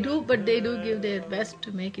 yes. They do, but they do give their best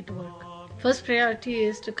to make it work. First priority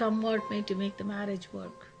is to convert me to make the marriage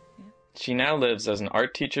work. She now lives as an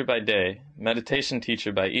art teacher by day, meditation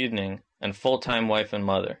teacher by evening, and full-time wife and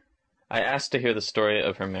mother. I asked to hear the story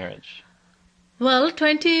of her marriage. Well,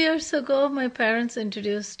 20 years ago, our parents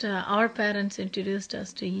introduced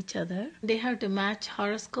us to each other. They have to match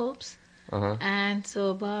horoscopes. And so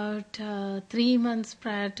about 3 months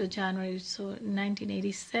prior to January, so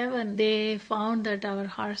 1987, they found that our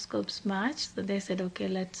horoscopes matched. So they said, okay,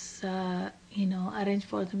 let's, arrange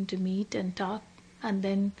for them to meet and talk and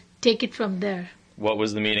then take it from there. What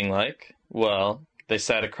was the meeting like? Well, they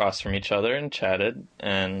sat across from each other and chatted,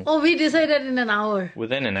 and... Oh, we decided in an hour.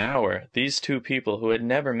 Within an hour, these two people who had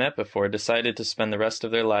never met before decided to spend the rest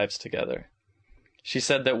of their lives together. She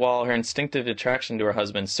said that while her instinctive attraction to her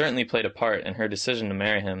husband certainly played a part in her decision to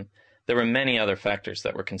marry him, there were many other factors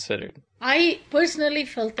that were considered. I personally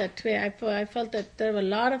felt that way. I felt that there were a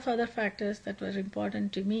lot of other factors that were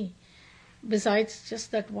important to me. Besides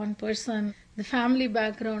just that one person, the family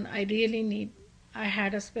background I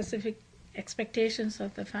had a specific expectations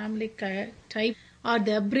of the family type, or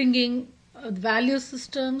the upbringing, value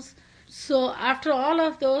systems. So after all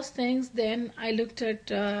of those things, then I looked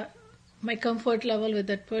at my comfort level with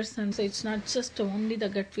that person. So it's not just only the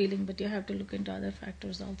gut feeling, but you have to look into other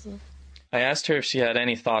factors also. I asked her if she had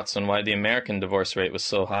any thoughts on why the American divorce rate was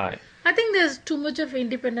so high. I think there's too much of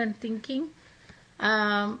independent thinking.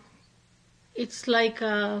 It's like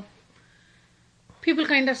people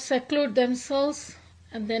kind of seclude themselves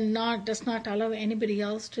and then does not allow anybody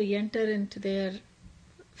else to enter into their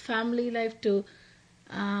family life to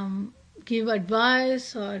give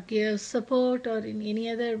advice or give support or in any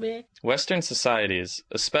other way. Western societies,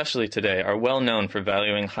 especially today, are well known for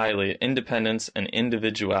valuing highly independence and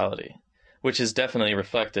individuality, which is definitely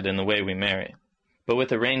reflected in the way we marry. But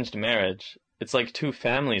with arranged marriage, it's like two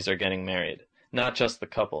families are getting married, not just the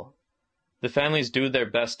couple. The families do their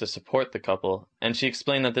best to support the couple, and she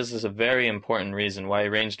explained that this is a very important reason why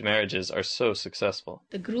arranged marriages are so successful.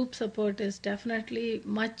 The group support is definitely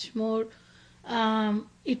much more,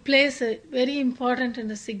 it plays a very important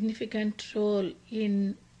and a significant role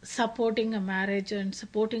in supporting a marriage and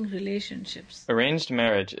supporting relationships. Arranged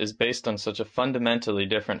marriage is based on such a fundamentally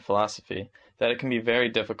different philosophy that it can be very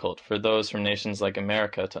difficult for those from nations like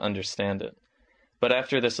America to understand it. But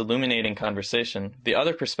after this illuminating conversation, the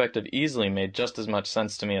other perspective easily made just as much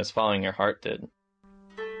sense to me as following your heart did.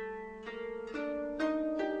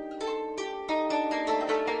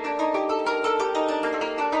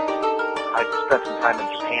 I spent some time in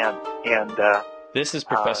Japan, and this is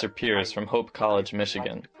Professor Pierce from Hope College,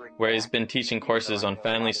 Michigan, where he's been teaching courses on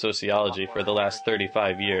family sociology for the last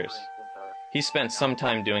 35 years. He spent some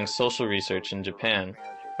time doing social research in Japan,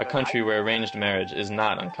 a country where arranged marriage is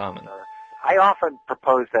not uncommon. I often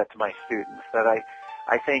propose that to my students, that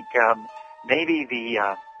I think maybe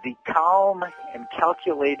the calm and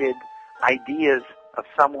calculated ideas of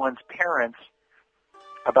someone's parents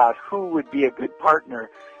about who would be a good partner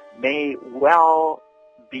may well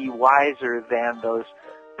be wiser than those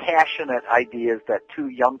passionate ideas that two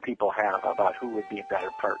young people have about who would be a better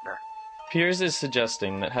partner. Piers is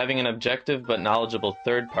suggesting that having an objective but knowledgeable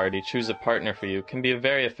third party choose a partner for you can be a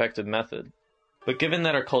very effective method. But given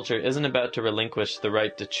that our culture isn't about to relinquish the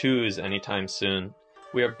right to choose anytime soon,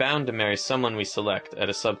 we are bound to marry someone we select at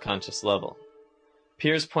a subconscious level.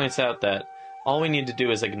 Piers points out that all we need to do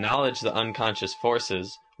is acknowledge the unconscious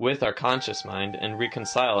forces with our conscious mind and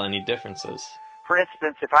reconcile any differences. For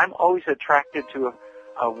instance, if I'm always attracted to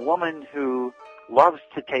a woman who loves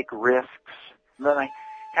to take risks, then I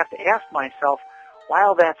have to ask myself,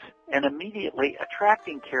 while that's an immediately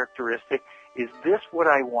attracting characteristic, is this what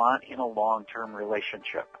I want in a long-term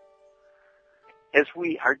relationship? As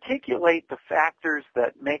we articulate the factors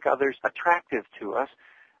that make others attractive to us,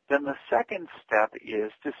 then the second step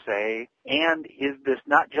is to say, and is this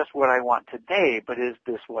not just what I want today, but is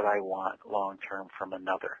this what I want long-term from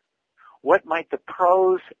another? What might the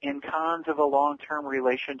pros and cons of a long-term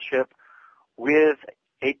relationship with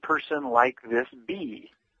a person like this B.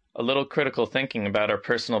 A little critical thinking about our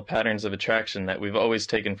personal patterns of attraction that we've always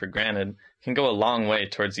taken for granted can go a long way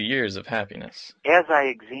towards years of happiness. As I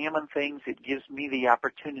examine things, it gives me the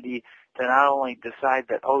opportunity to not only decide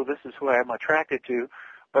that, oh, this is who I'm attracted to,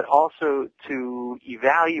 but also to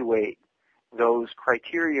evaluate those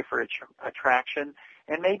criteria for attraction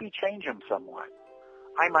and maybe change them somewhat.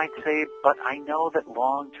 I might say, but I know that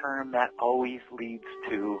long term that always leads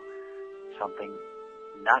to something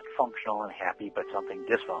not functional and happy, but something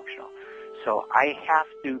dysfunctional. So I have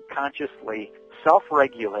to consciously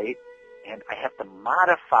self-regulate, and I have to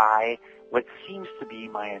modify what seems to be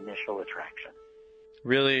my initial attraction.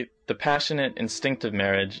 Really, the passionate, instinctive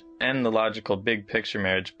marriage and the logical big-picture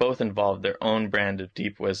marriage both involve their own brand of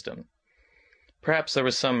deep wisdom. Perhaps there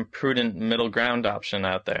was some prudent middle ground option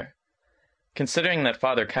out there. Considering that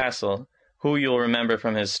Father Castle, who you'll remember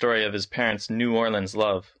from his story of his parents' New Orleans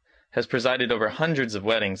love, has presided over hundreds of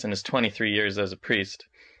weddings in his 23 years as a priest,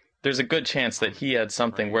 there's a good chance that he had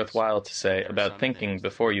something worthwhile to say about thinking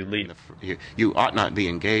before you leave. You ought not be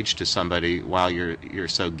engaged to somebody while you're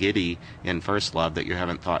so giddy in first love that you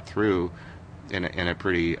haven't thought through in a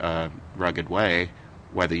pretty rugged way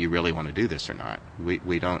whether you really want to do this or not.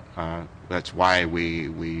 We don't. That's why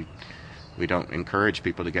we don't encourage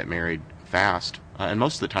people to get married fast. And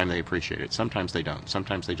most of the time they appreciate it. Sometimes they don't.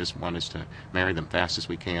 Sometimes they just want us to marry them fast as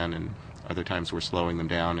we can, and other times we're slowing them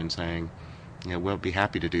down and saying, you know, we'll be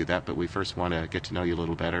happy to do that, but we first want to get to know you a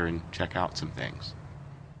little better and check out some things.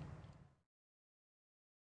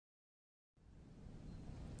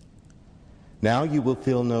 Now you will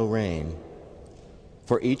feel no rain,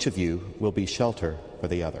 for each of you will be shelter for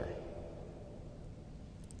the other.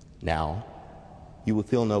 Now you will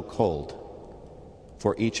feel no cold,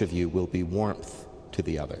 for each of you will be warmth to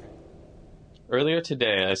the other. Earlier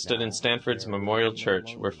today, I stood in Stanford's Memorial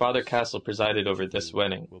Church, where Father Castle presided over this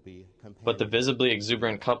wedding. But the visibly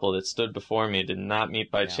exuberant couple that stood before me did not meet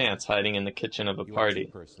by chance hiding in the kitchen of a party.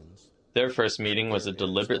 Their first meeting was a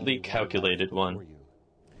deliberately calculated one.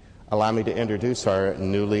 Allow me to introduce our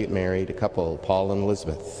newly married couple, Paul and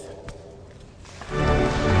Elizabeth.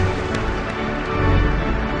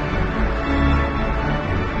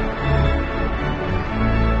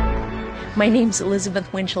 My name's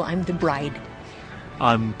Elizabeth Winchell. I'm the bride.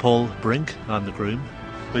 I'm Paul Brink. I'm the groom.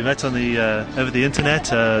 We met on the over the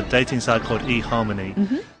internet, a dating site called eHarmony.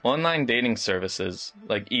 Mm-hmm. Online dating services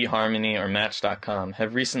like eHarmony or Match.com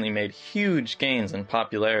have recently made huge gains in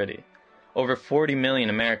popularity. Over 40 million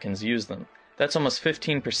Americans use them. That's almost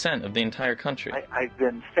 15% of the entire country. I've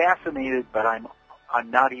been fascinated, but I'm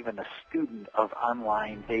not even a student of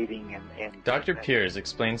online dating and Dr. Piers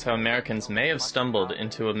explains how Americans may have stumbled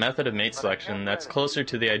into a method of mate selection that's closer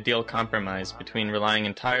to the ideal compromise between relying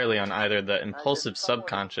entirely on either the impulsive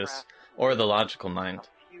subconscious or the logical mind.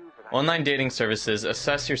 Online dating services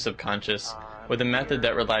assess your subconscious with a method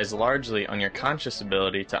that relies largely on your conscious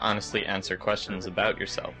ability to honestly answer questions about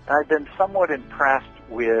yourself. I've been somewhat impressed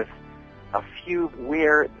with a few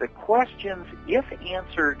where the questions, if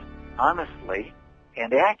answered honestly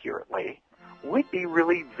and accurately, would be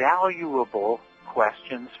really valuable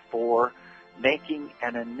questions for making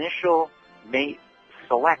an initial mate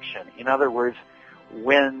selection. In other words,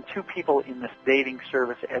 when two people in this dating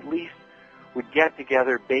service at least would get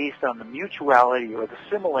together based on the mutuality or the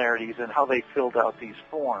similarities in how they filled out these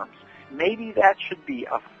forms. Maybe that should be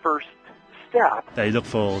a first step. They look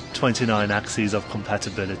for 29 axes of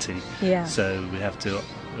compatibility. Yeah. So we have to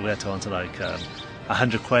answer like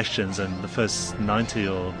 100 questions, and the first 90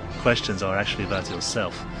 or questions are actually about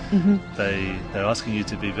yourself. Mm-hmm. They're asking you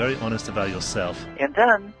to be very honest about yourself. And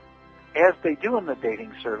then, as they do in the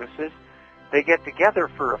dating services, they get together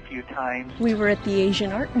for a few times. We were at the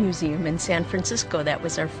Asian Art Museum in San Francisco. That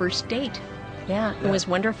was our first date. Yeah, it was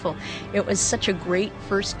wonderful. It was such a great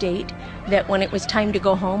first date that when it was time to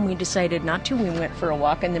go home, we decided not to. We went for a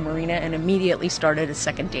walk in the marina and immediately started a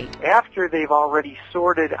second date. After they've already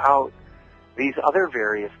sorted out these other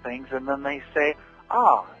various things, and then they say,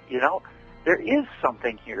 there is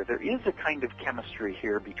something here. There is a kind of chemistry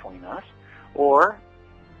here between us. Or,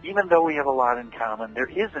 even though we have a lot in common, there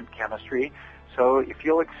isn't chemistry. So if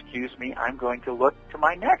you'll excuse me, I'm going to look to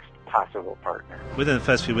my next possible partner. Within the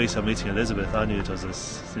first few weeks of meeting Elizabeth, I knew it was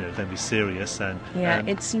going to be serious.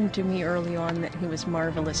 It seemed to me early on that he was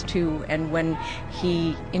marvelous too. And when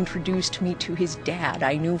he introduced me to his dad,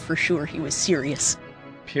 I knew for sure he was serious.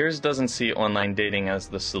 Piers doesn't see online dating as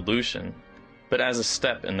the solution, but as a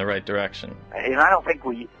step in the right direction. And I don't think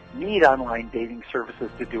we need online dating services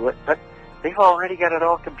to do it, but they've already got it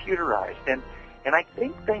all computerized. And I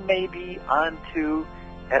think they may be onto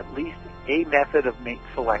at least a method of mate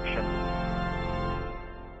selection.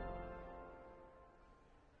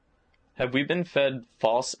 Have we been fed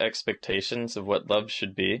false expectations of what love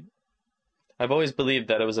should be? I've always believed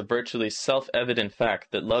that it was a virtually self-evident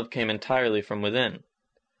fact that love came entirely from within.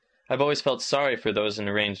 I've always felt sorry for those in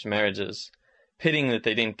arranged marriages, pitying that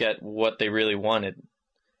they didn't get what they really wanted.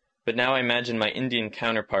 But now I imagine my Indian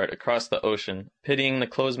counterpart across the ocean pitying the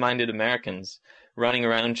close-minded Americans, running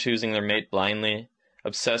around choosing their mate blindly,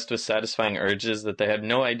 obsessed with satisfying urges that they have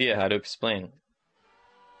no idea how to explain.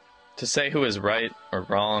 To say who is right or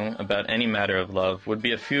wrong about any matter of love would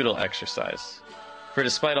be a futile exercise, for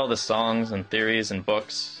despite all the songs and theories and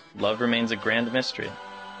books, love remains a grand mystery.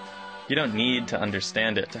 You don't need to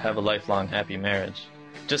understand it to have a lifelong happy marriage,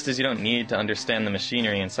 just as you don't need to understand the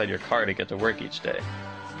machinery inside your car to get to work each day.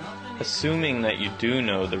 Assuming that you do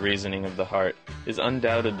know the reasoning of the heart is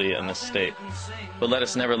undoubtedly a mistake, but let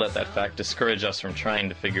us never let that fact discourage us from trying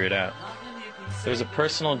to figure it out. There's a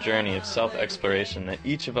personal journey of self-exploration that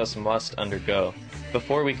each of us must undergo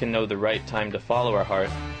before we can know the right time to follow our heart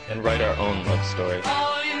and write our own love story.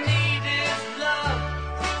 All you need is love.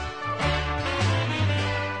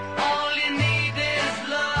 All you need is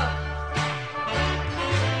love.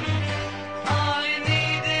 All you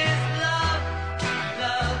need is love.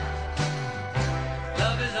 Love.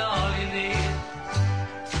 Love is all you need.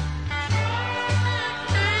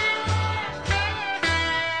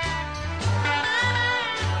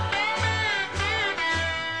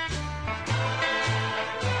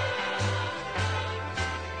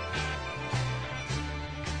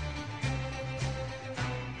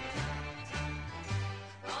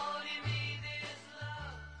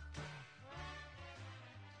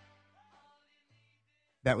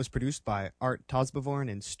 That was produced by Art Tosbavorn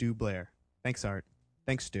and Stu Blair. Thanks, Art.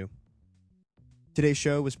 Thanks, Stu. Today's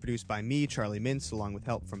show was produced by me, Charlie Mintz, along with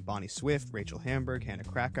help from Bonnie Swift, Rachel Hamburg, Hannah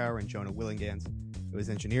Krakauer, and Jonah Willingans. It was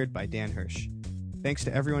engineered by Dan Hirsch. Thanks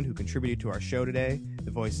to everyone who contributed to our show today.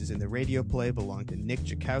 The voices in the radio play belong to Nick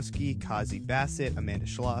Jakowski, Kazi Bassett, Amanda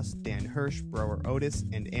Schloss, Dan Hirsch, Brower Otis,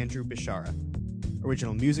 and Andrew Bishara.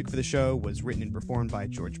 Original music for the show was written and performed by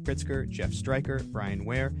George Pritzker, Jeff Stryker, Brian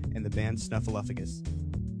Ware, and the band Snuffleupagus.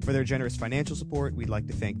 For their generous financial support, we'd like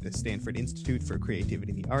to thank the Stanford Institute for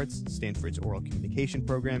Creativity in the Arts, Stanford's Oral Communication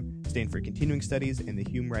Program, Stanford Continuing Studies, and the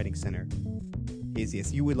Hume Writing Center.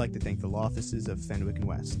 KZSU would like to thank the law offices of Fenwick and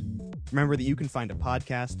West. Remember that you can find a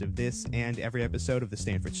podcast of this and every episode of the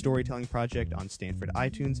Stanford Storytelling Project on Stanford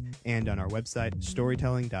iTunes and on our website,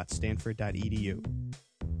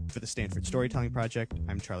 storytelling.stanford.edu. For the Stanford Storytelling Project,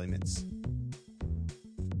 I'm Charlie Mintz.